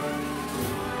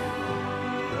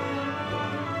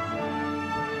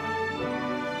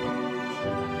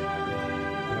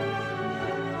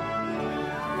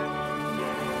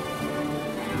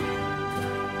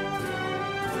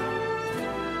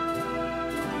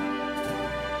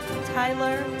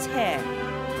 Tyler Teh.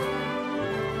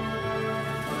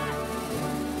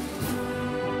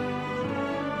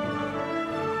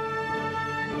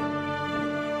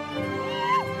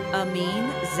 Amin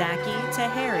Zaki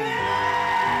Taheri.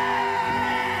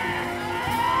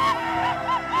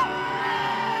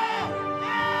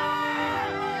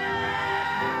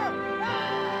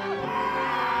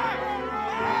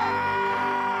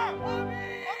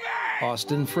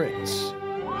 Austin Fritz.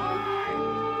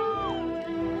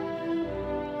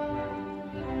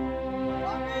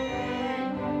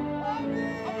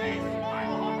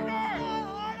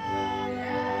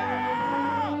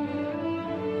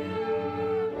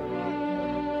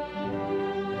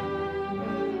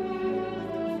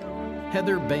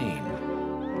 Heather Bain.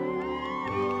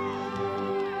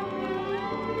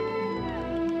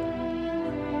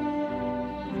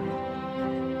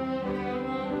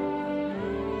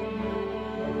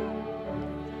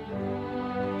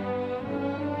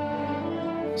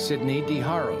 Sydney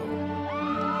DiHaro.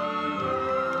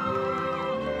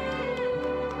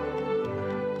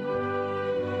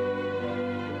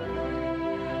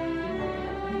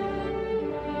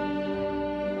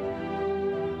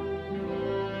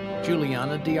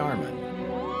 Juliana DiArmond.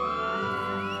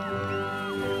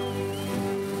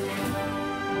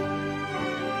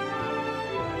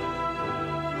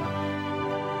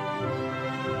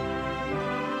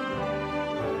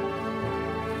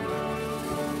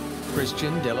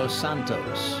 Christian de los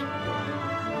Santos.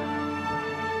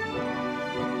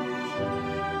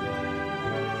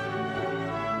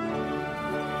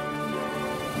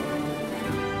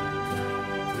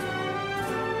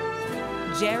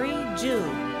 Jerry Ju.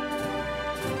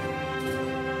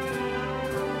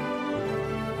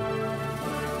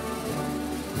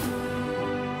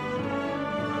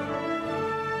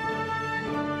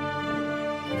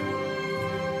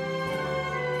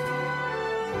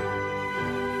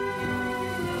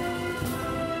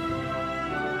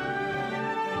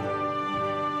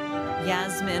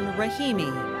 Yasmin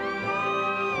Rahimi.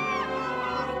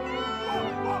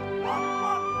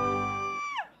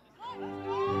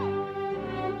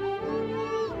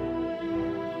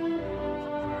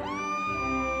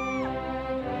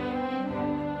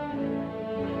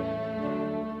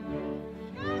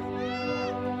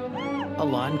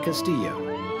 Alan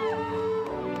Castillo.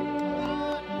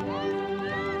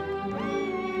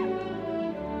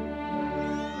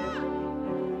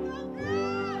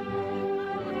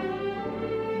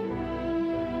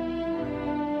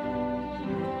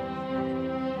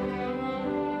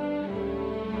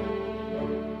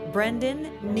 Brendan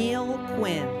Neal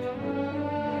Quinn.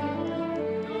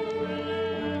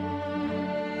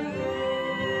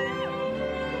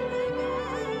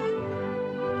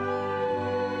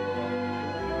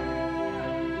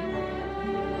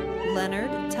 Leonard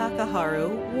Takaharu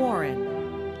Warren.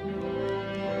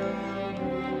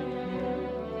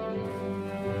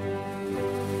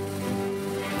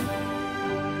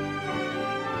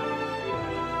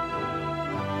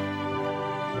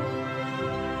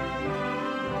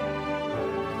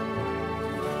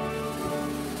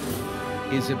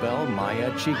 Isabel Maya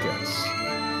Chicas.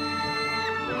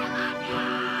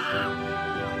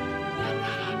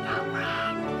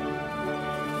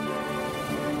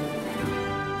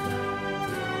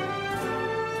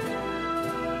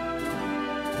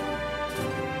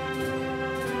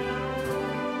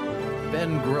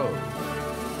 Ben Grove.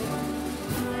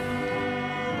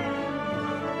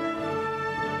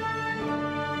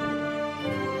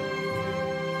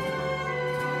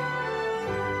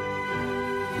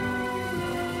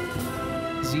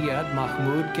 Ziad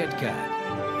Mahmoud Ketkat.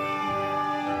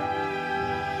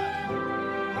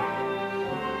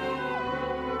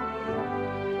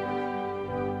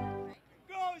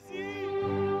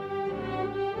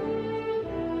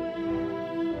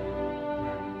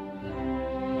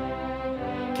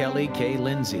 Kelly K.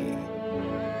 Lindsay.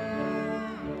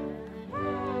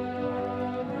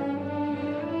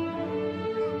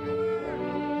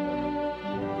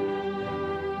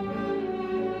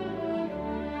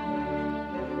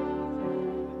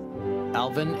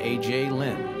 Alvin A.J.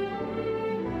 Lynn.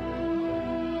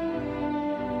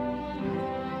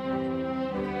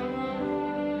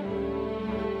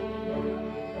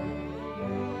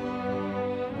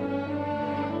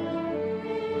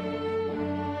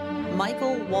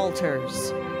 Michael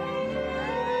Walters.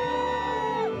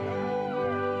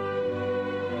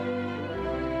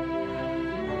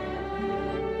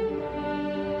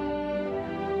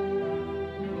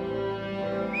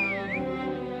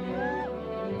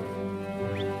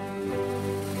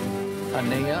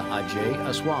 Anea Ajay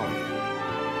Aswali.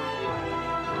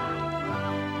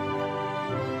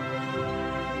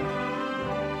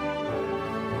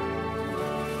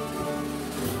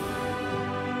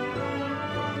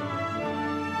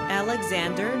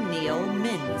 Alexander Neil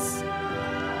Mintz.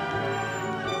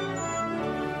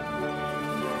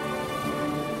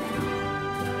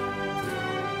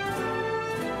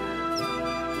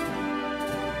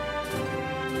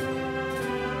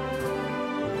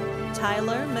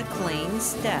 Tyler McLean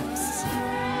Steps.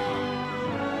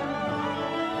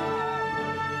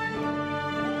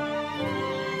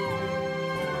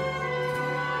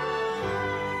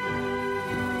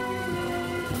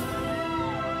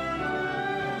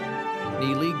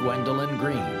 Neely Gwendolyn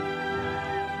Green.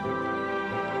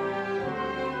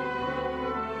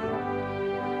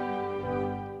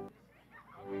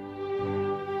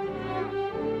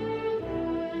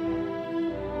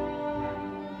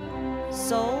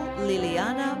 Sol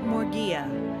Liliana Morgia.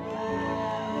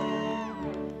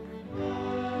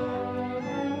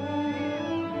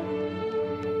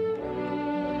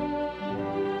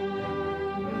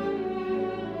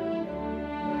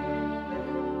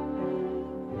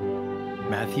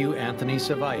 Matthew Anthony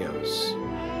Ceballos.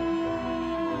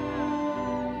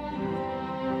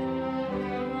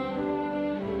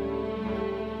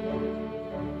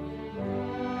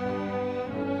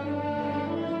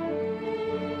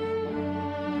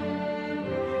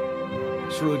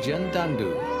 Srujan Dandu.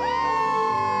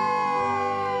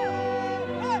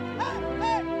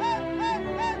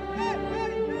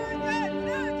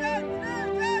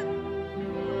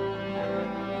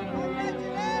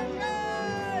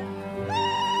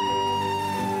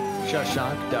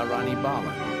 Shashank Dharani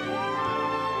Balan.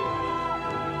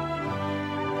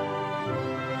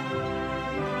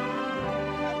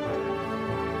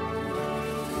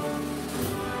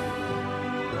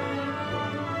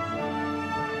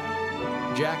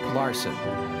 Jack Larson.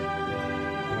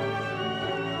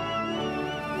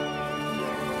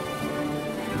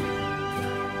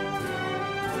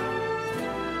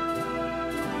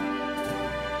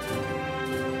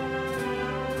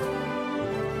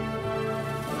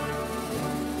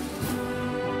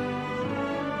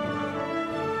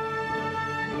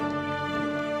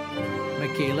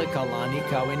 Michaela Kalani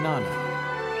Kawinana.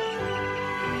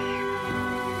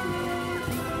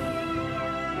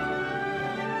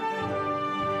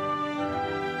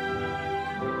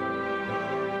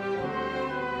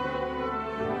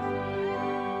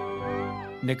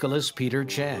 Nicholas Peter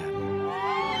Chan.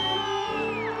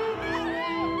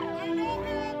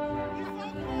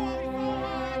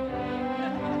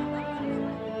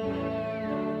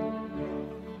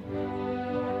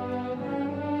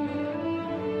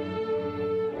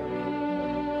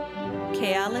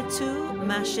 Kealatu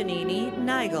Mashinini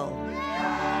Nigel.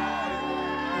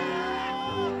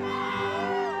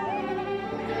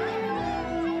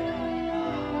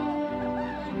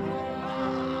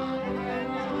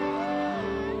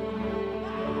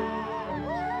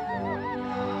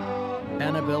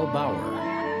 Annabelle Bauer.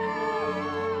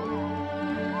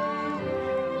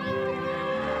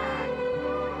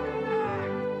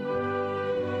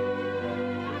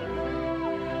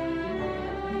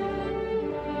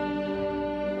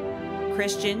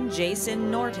 Christian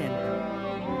Jason Norton.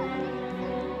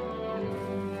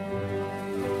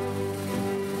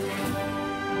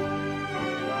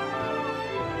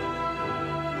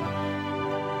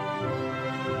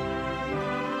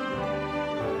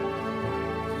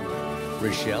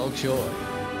 Rochelle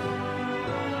Choi.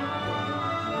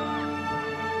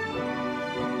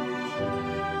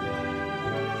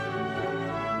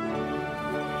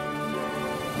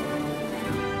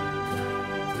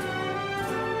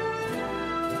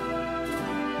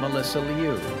 Melissa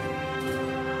Liu.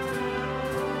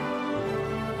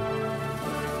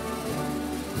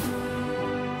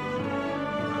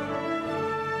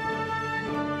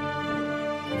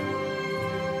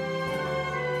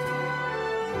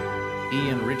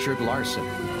 Ian Richard Larson.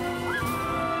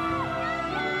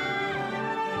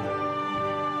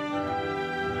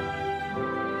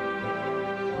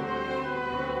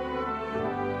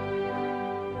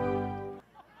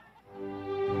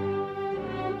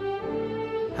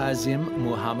 Hazim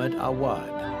Muhammad Awad.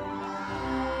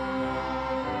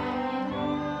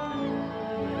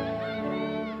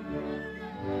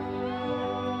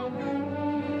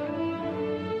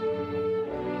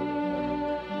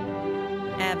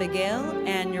 Abigail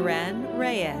Anuran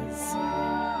Reyes.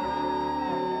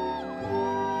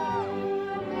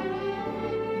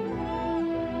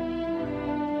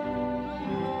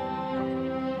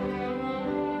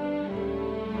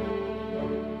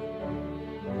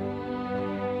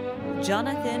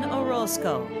 Jonathan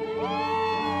Orozco.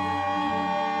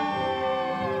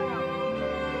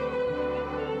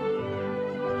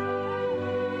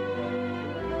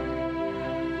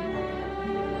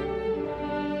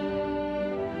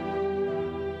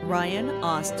 Ryan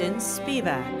Austin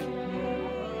Spivak.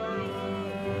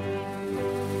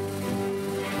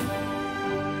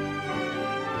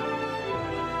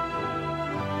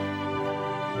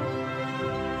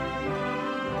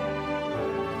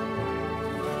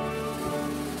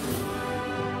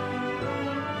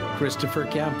 Christopher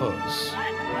Campos.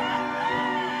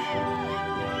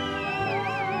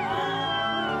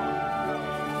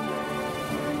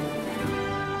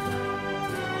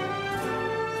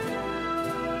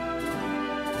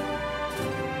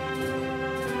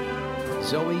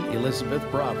 Zoe Elizabeth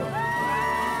Bravo.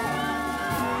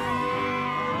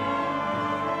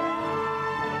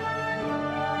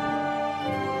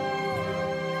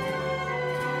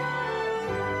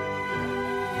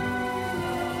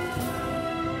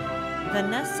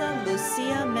 Vanessa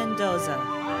Lucia Mendoza.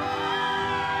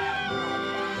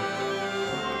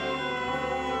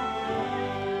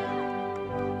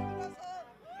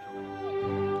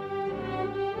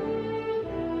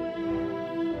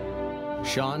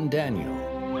 Sean Daniel.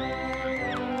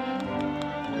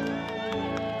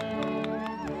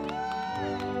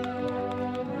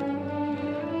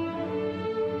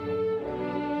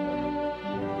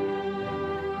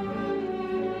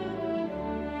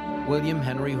 William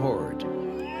Henry Horde.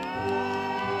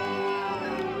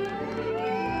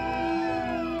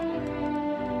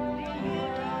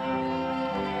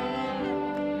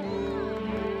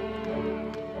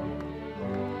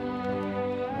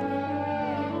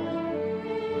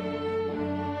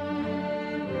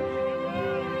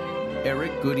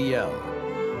 Eric Gudiel.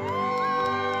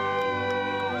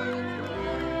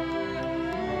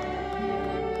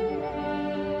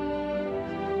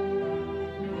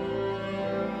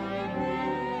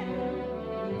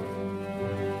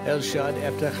 Elshad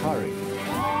Eftekhari.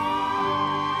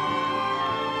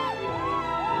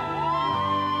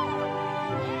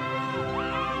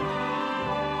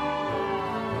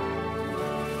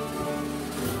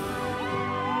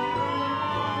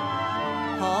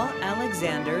 Paul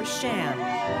Alexander Sham.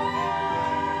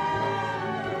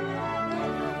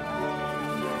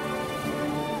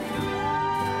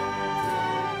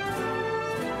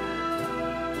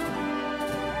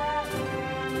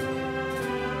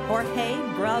 Jorge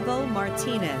Bravo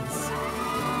Martinez.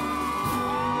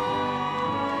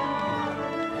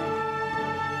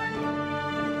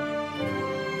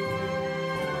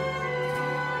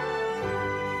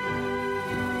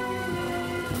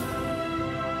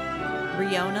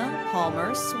 Riona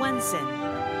Palmer Swenson.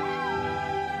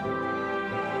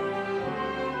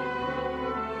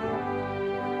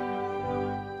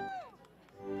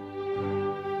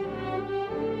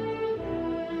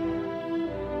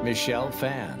 Michelle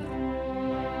Fan.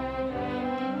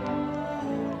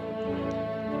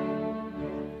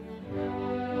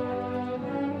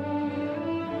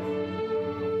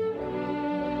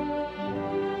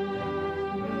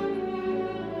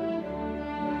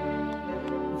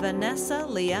 Vanessa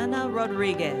Liana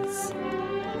Rodriguez.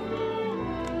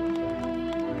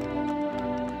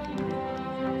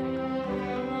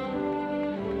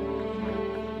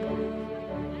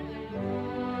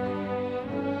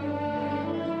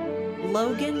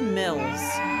 Logan Mills.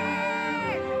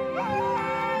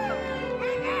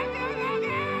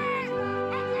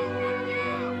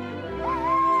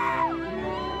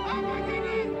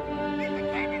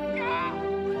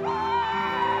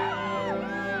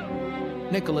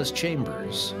 Nicholas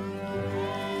Chambers.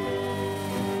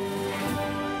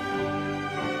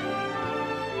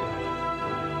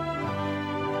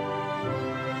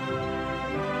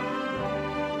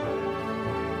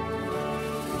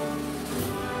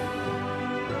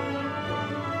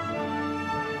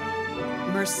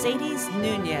 Mercedes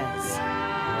Nunez.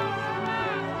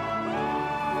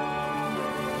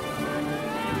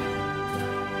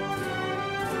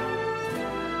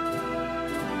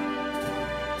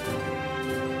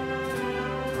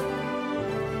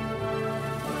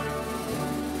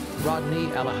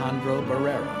 Rodney Alejandro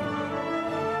Barrera.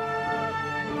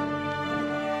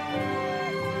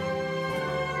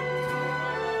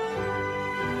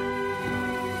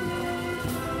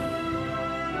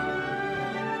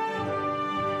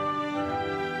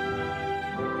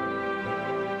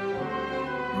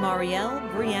 Marielle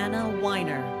Brianna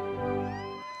Weiner.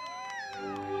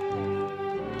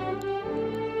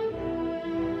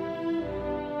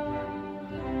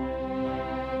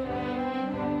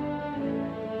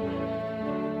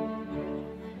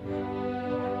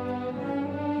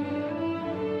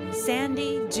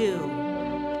 Sandy Dew.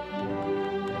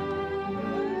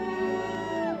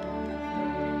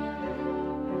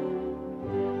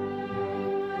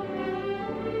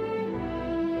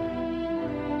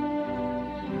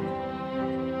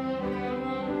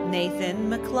 Nathan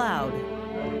McLeod.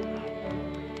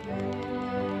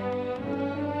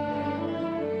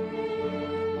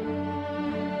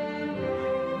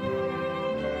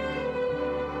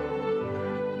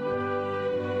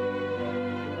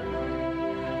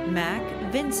 Mac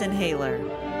Vincenhaler.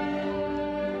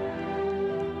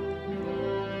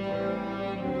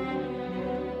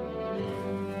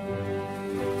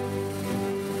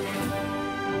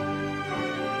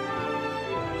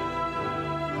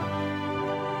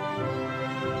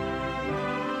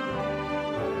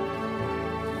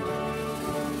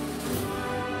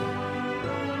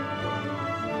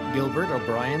 Gilbert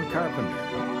O'Brien Carpenter.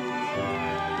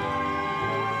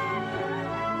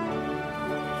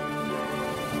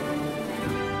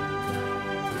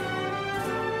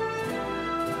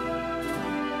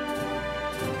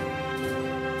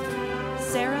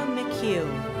 Sarah McHugh.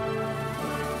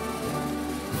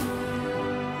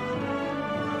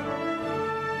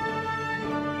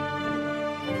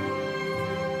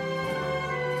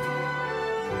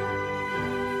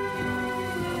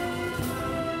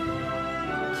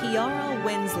 Kiara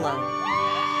Winslow.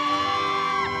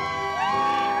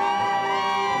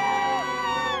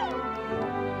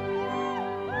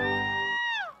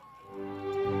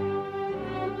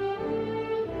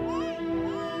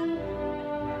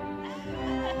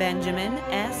 Benjamin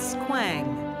S.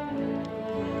 Quang.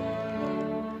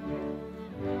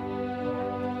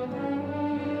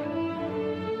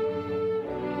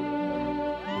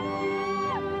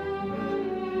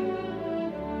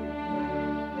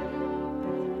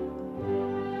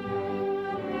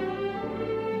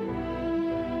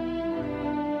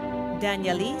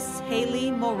 Danielise Haley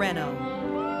Moreno.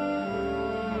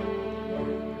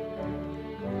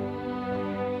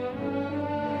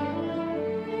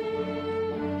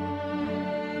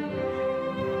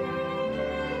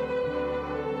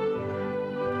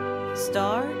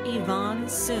 Star Yvonne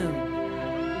Soon.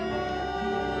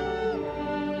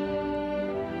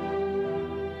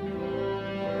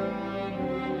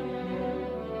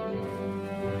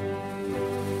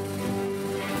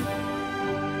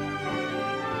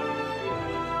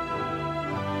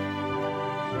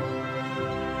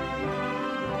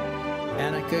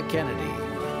 Annika Kennedy.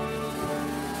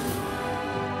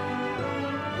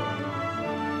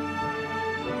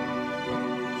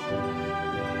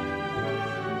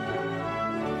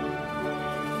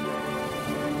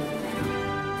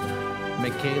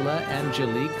 Michaela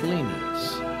Angelique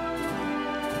Leaners.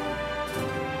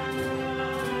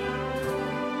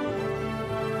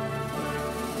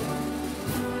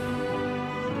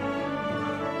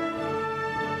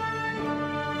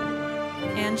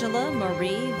 Angela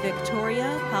Marie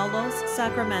Victoria Paulos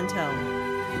Sacramento.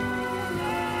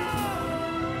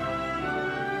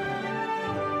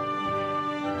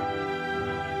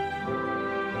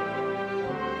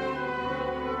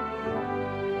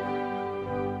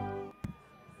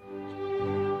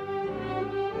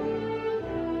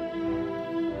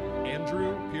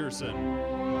 Andrew Pearson.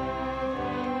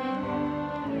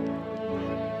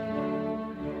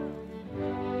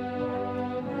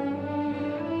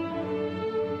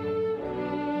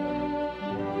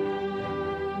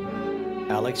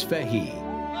 Alex Fahey.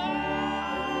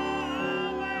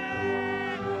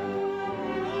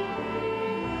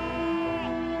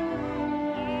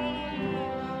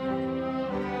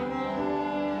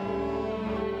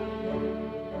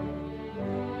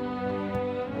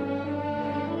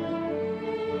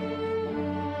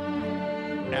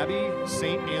 Abby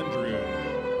St. Andrew.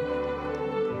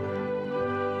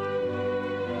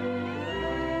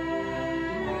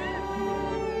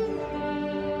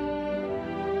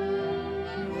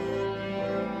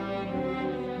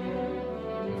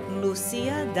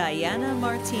 Lucia Diana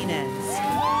Martinez.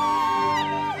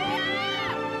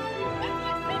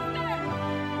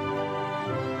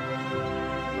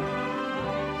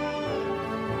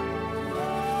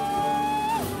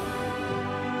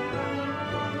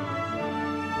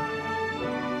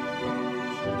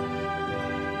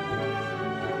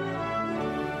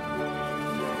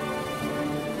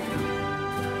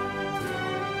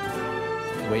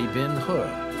 Wei Bin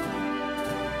He.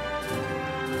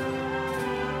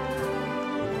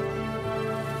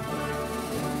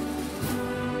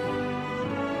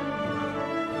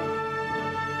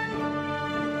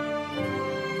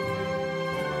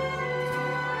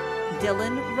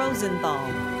 Dylan Rosenthal.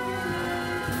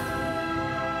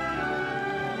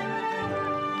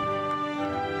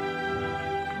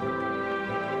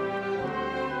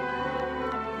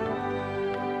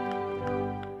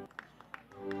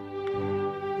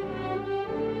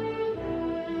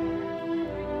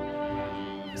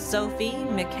 Sophie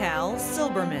McCall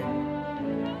Silberman.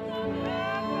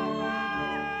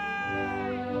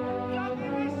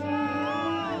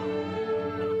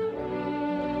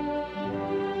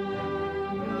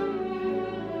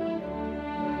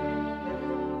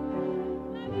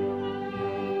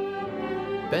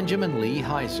 Benjamin Lee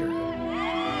Heiser.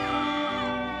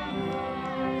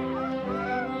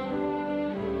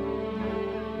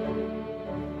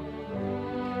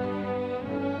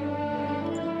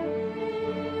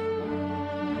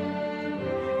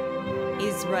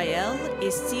 Israel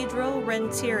Isidro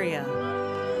Renteria.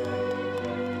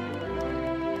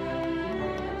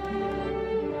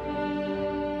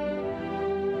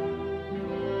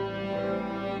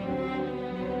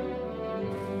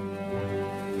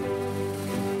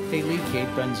 Haley Kate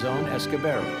Benzone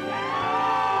Escobedo.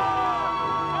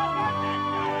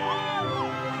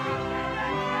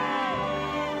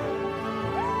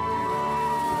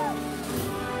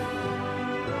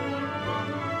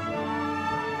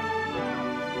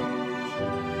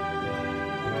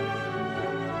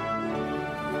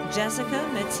 Jessica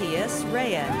Matias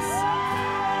Reyes.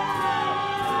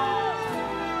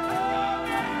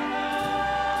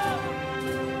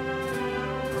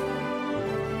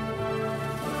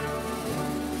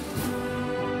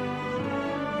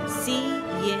 C.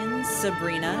 Yin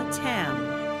Sabrina Tam.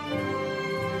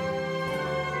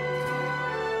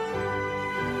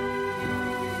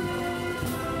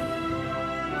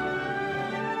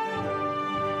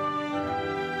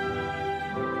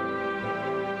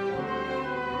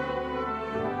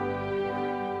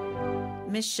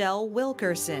 Michelle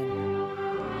Wilkerson.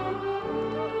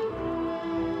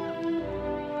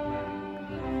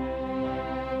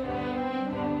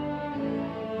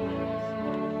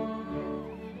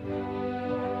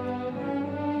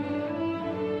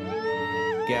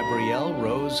 Gabrielle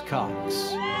Rose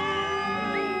Cox.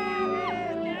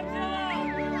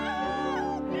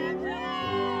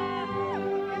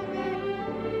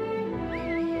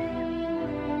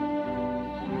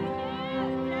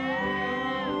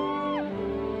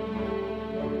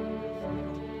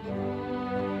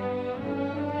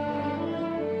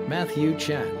 Matthew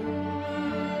Chen.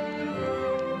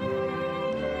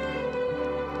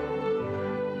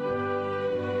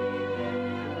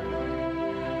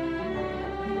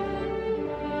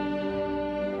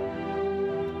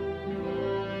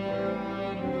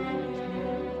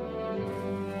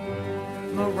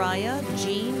 Mariah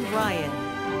Jean Ryan.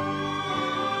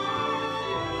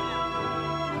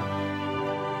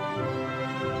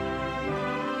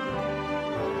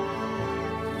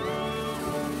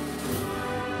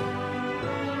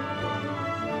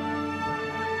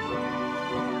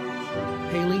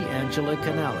 Haley Angela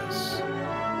Canales.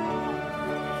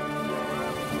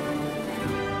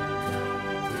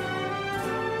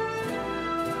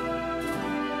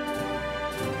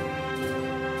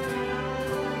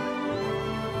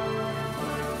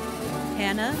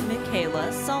 Hannah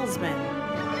Michaela Salzman.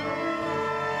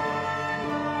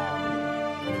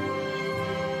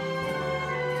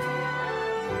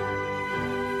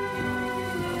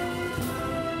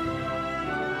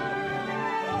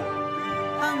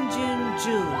 Hangjun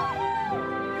Ju.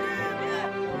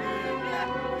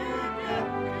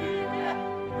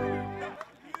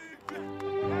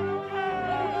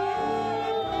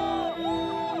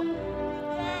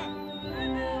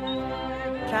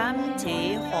 Kam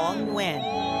Tae Hong Wen.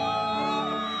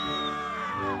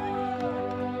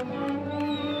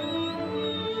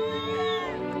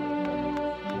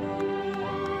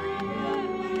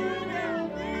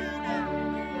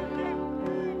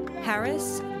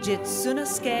 Harris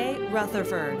Jitsunosuke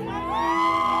Rutherford.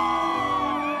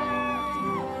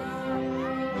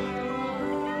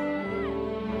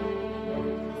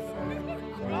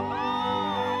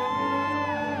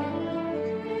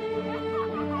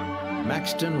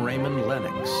 Maxton Raymond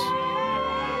Lennox.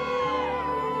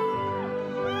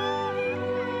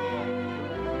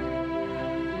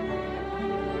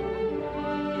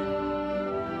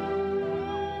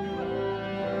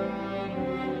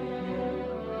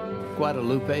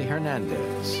 Guadalupe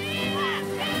Hernandez.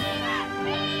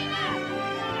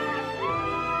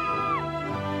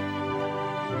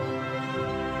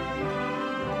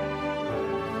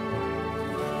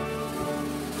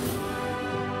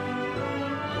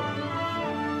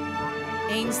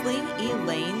 Ainsley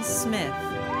Elaine Smith.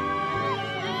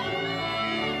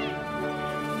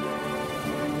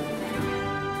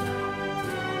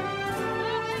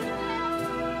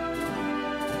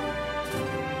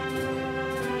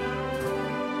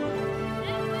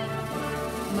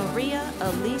 Maria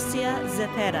Alicia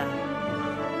Zepeda.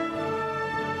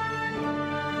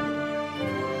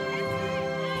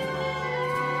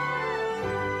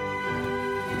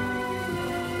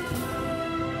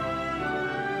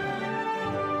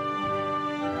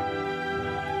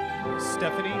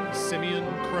 Stephanie Simeon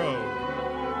Crow.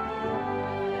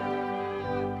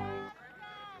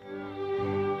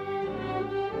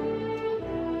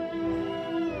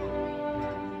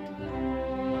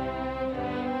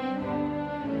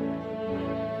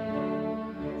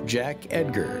 Jack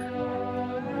Edgar.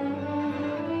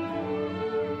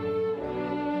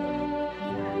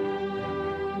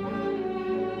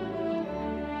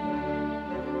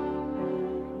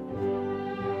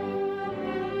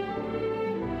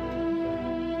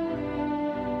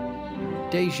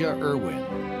 Deja Irwin.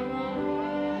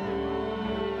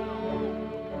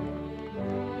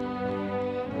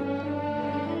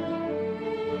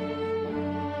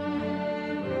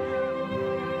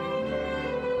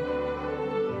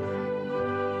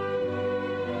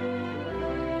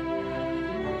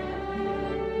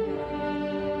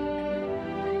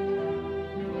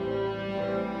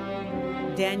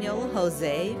 Daniel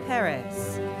Jose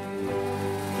Perez.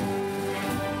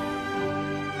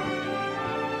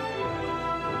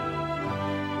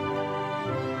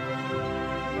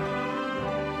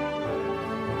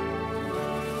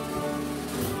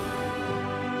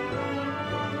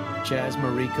 Chaz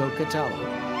Mariko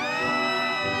Catalo.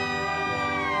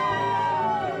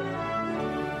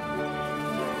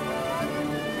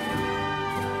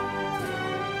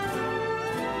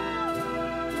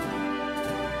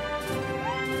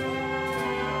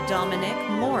 Dominic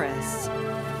Morris.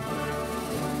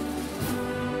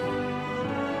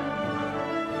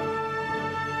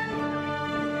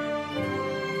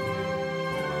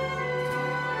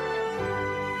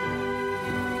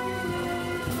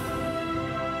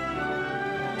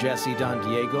 Jesse Don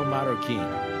Diego Marroquin.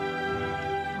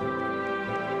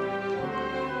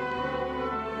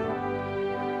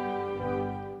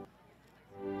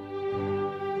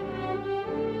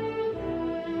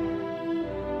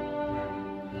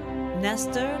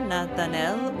 Nestor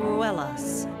Nathanael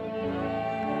Ruelas.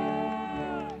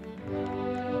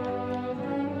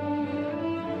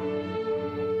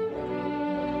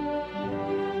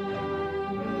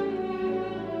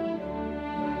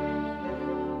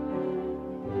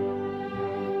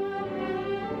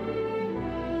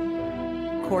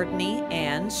 Courtney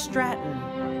Ann Stratton.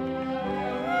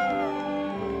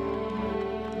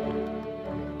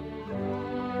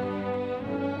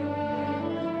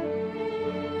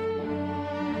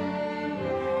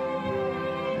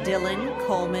 Dylan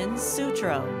Coleman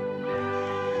Sutro.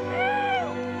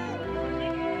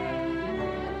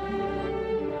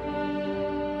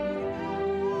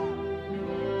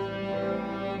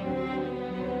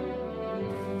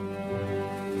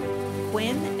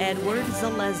 Quinn Edward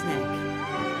Zalesnik.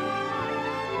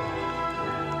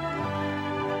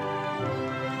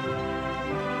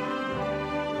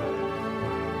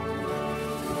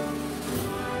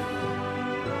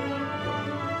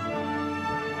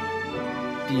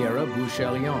 Diera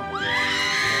Bouchelion.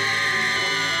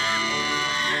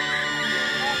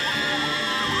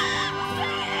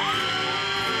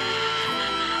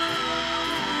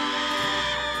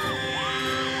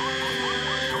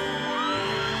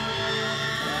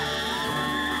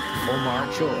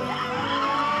 Omar Choi.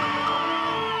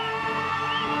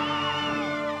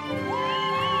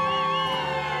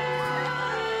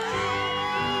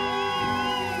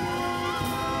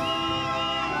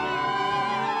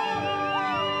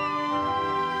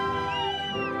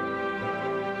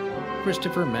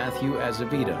 Christopher Matthew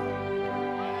Azevedo.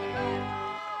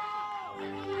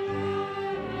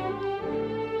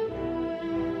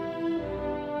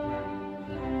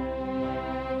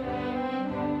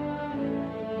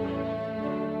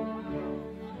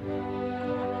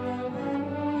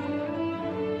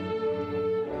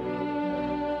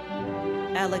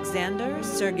 Alexander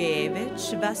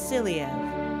Sergeyevich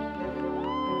Vasiliev.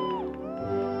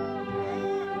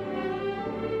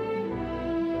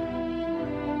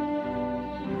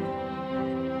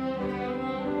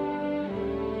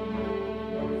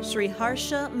 Sri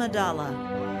Harsha Madala.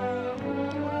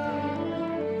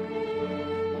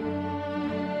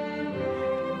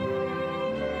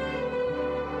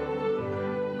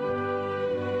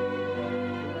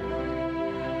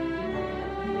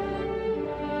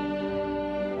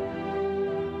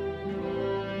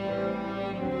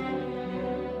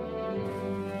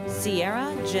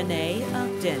 Sierra Janae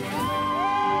Upton.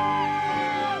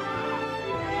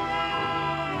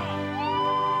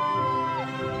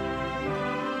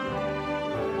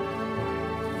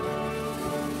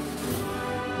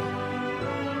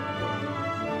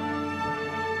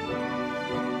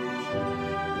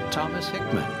 Thomas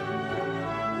Hickman.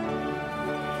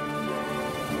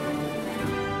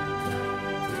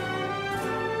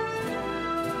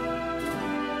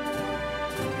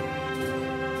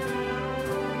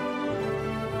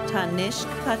 Tanishq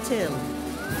Patil.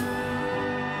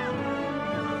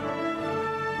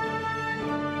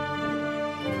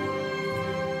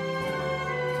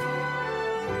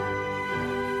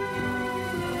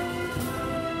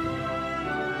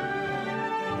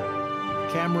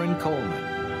 Cameron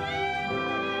Coleman.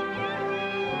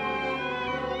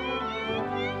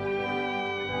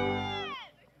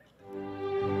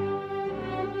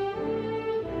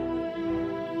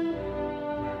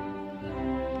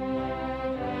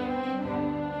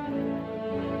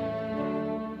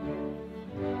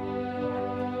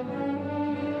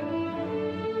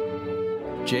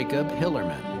 Jacob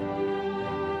Hillerman.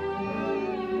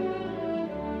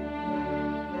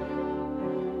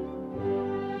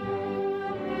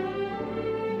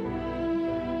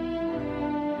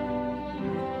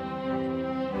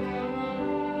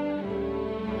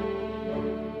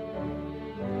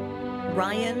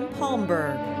 Ryan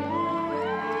Palmberg.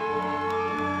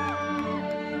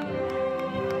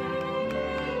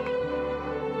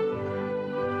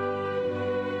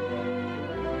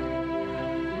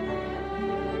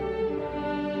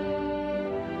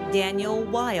 Daniel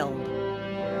Wild.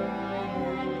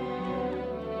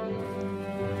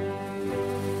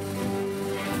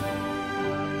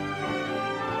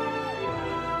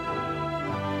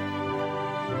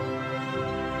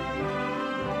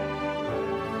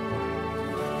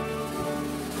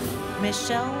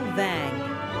 Michelle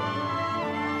Vang.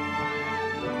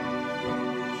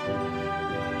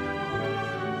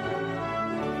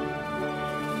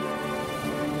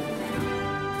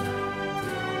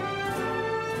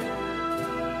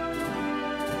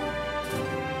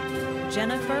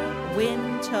 Jennifer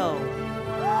Wynn Toe.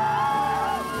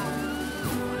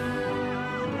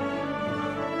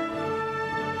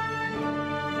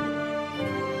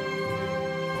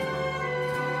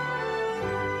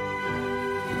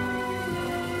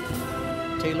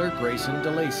 Taylor Grayson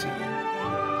DeLacy.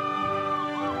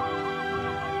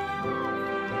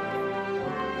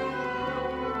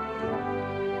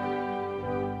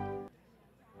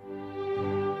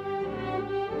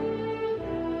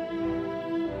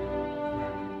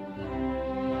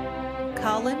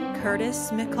 Colin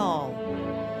Curtis McCall.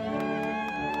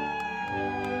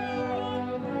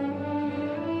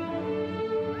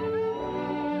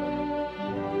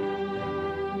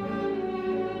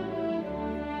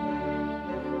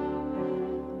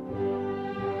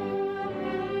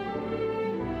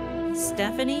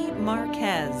 Stephanie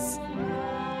Marquez.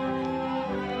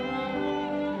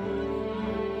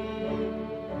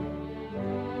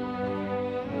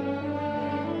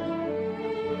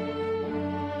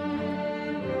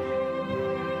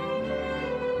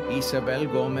 Isabel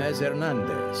Gomez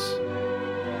Hernandez.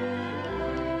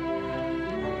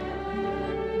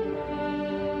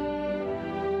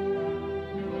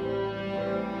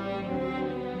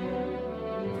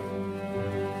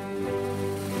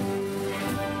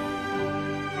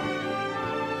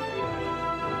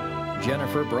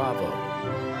 Jennifer Bravo.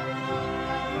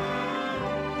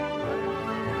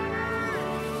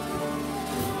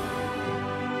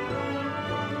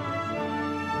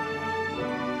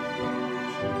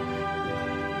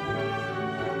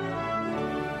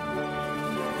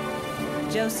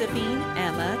 Josephine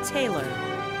Emma Taylor.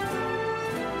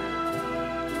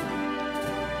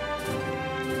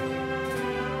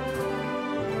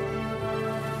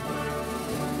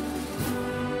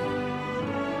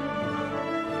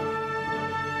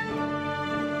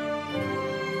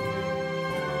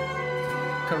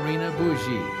 Karina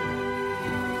Bougie.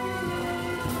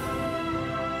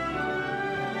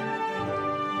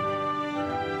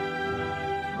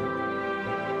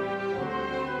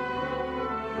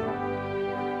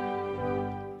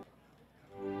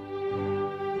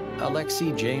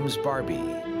 Alexi James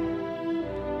Barbie.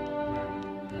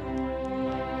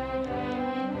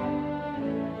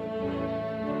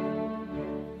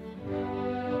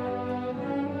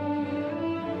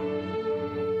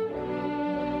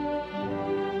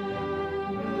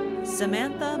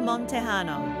 Samantha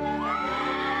Montejano.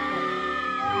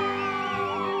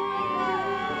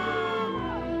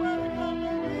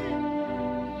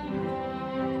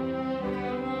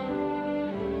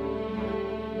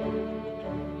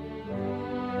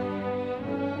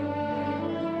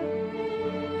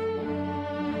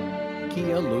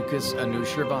 Kia Lucas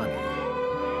Anushirvani.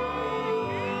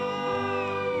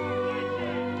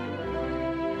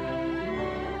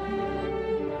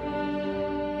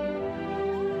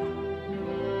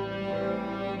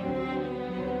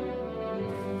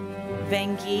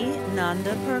 Venki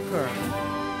Nanda Perkur.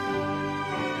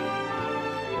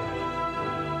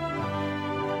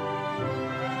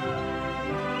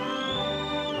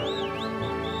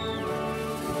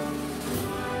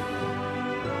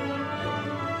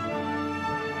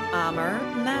 Amr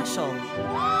Mashal.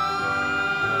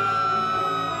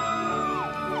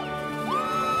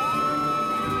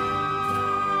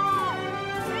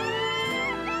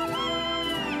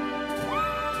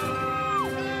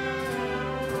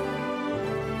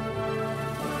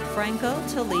 Franco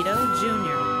Toledo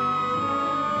Jr.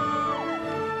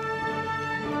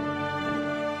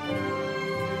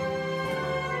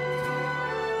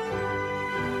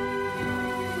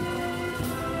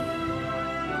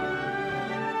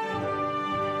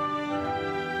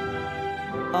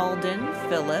 Alden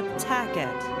Philip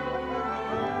Tackett.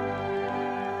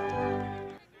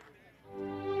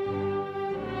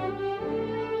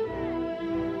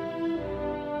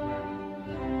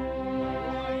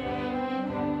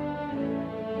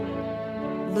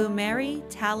 Lumeri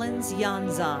Talons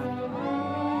Yanzan.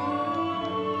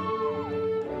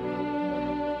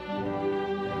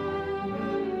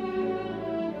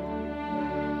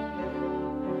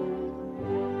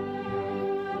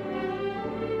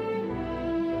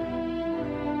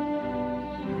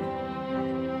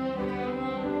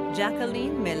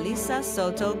 Jacqueline Melissa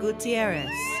Soto Gutierrez.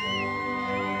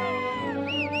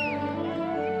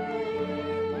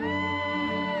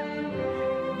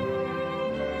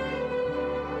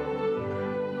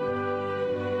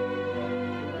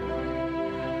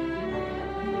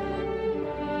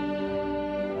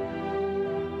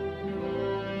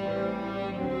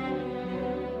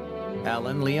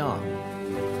 Alan Leong.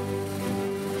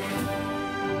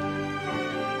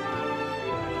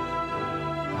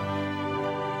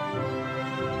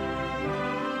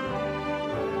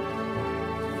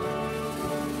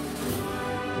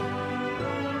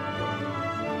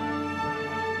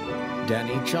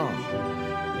 Danny Chong.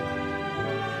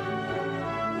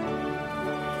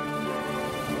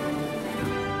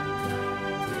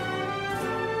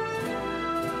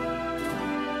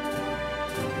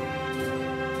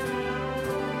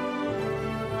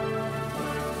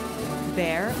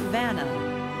 Bear Vanna.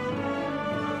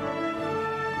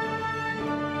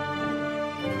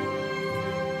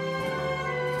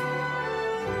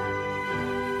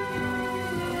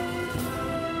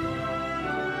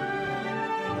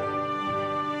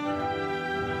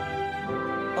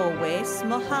 Owais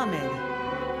Mohammed.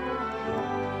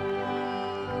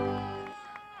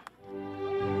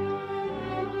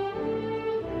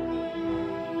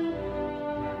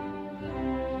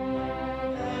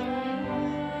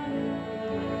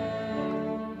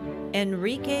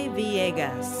 Enrique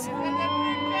Villegas.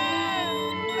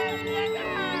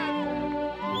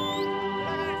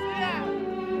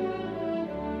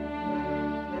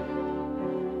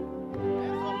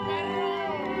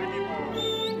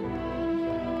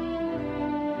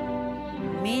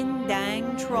 Min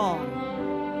Dang Trong.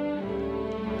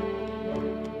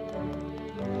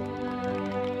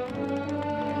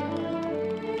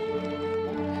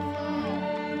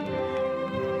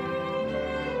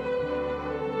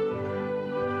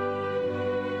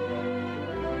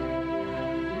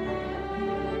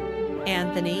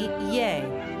 Anthony Ye.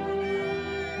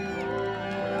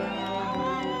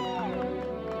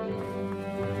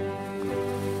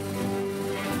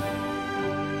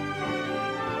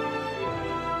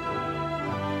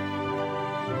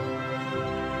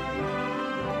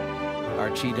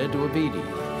 Archida Duavidi.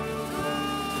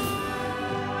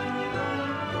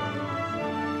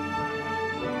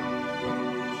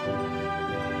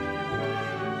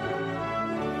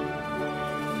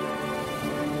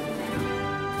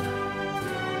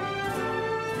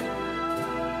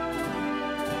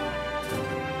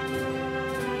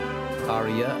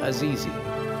 Arya Azizi.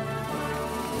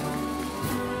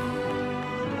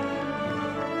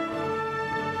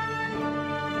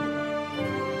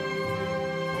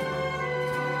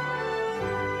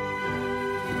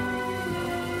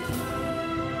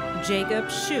 Jacob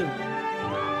Shu.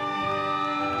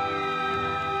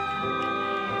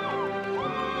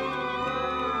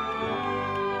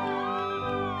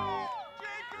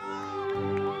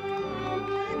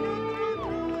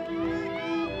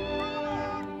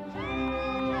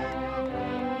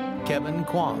 Kevin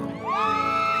Kwong.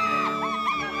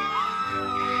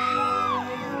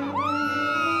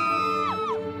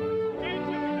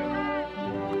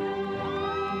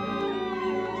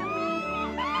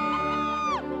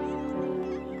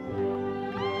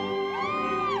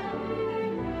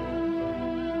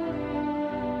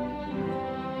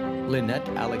 Lynette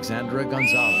Alexandra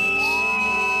Gonzalez.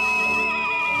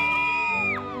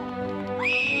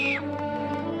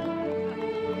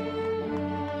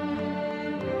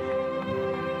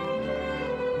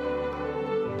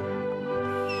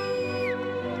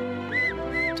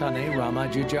 Tane Rama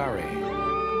Jujare.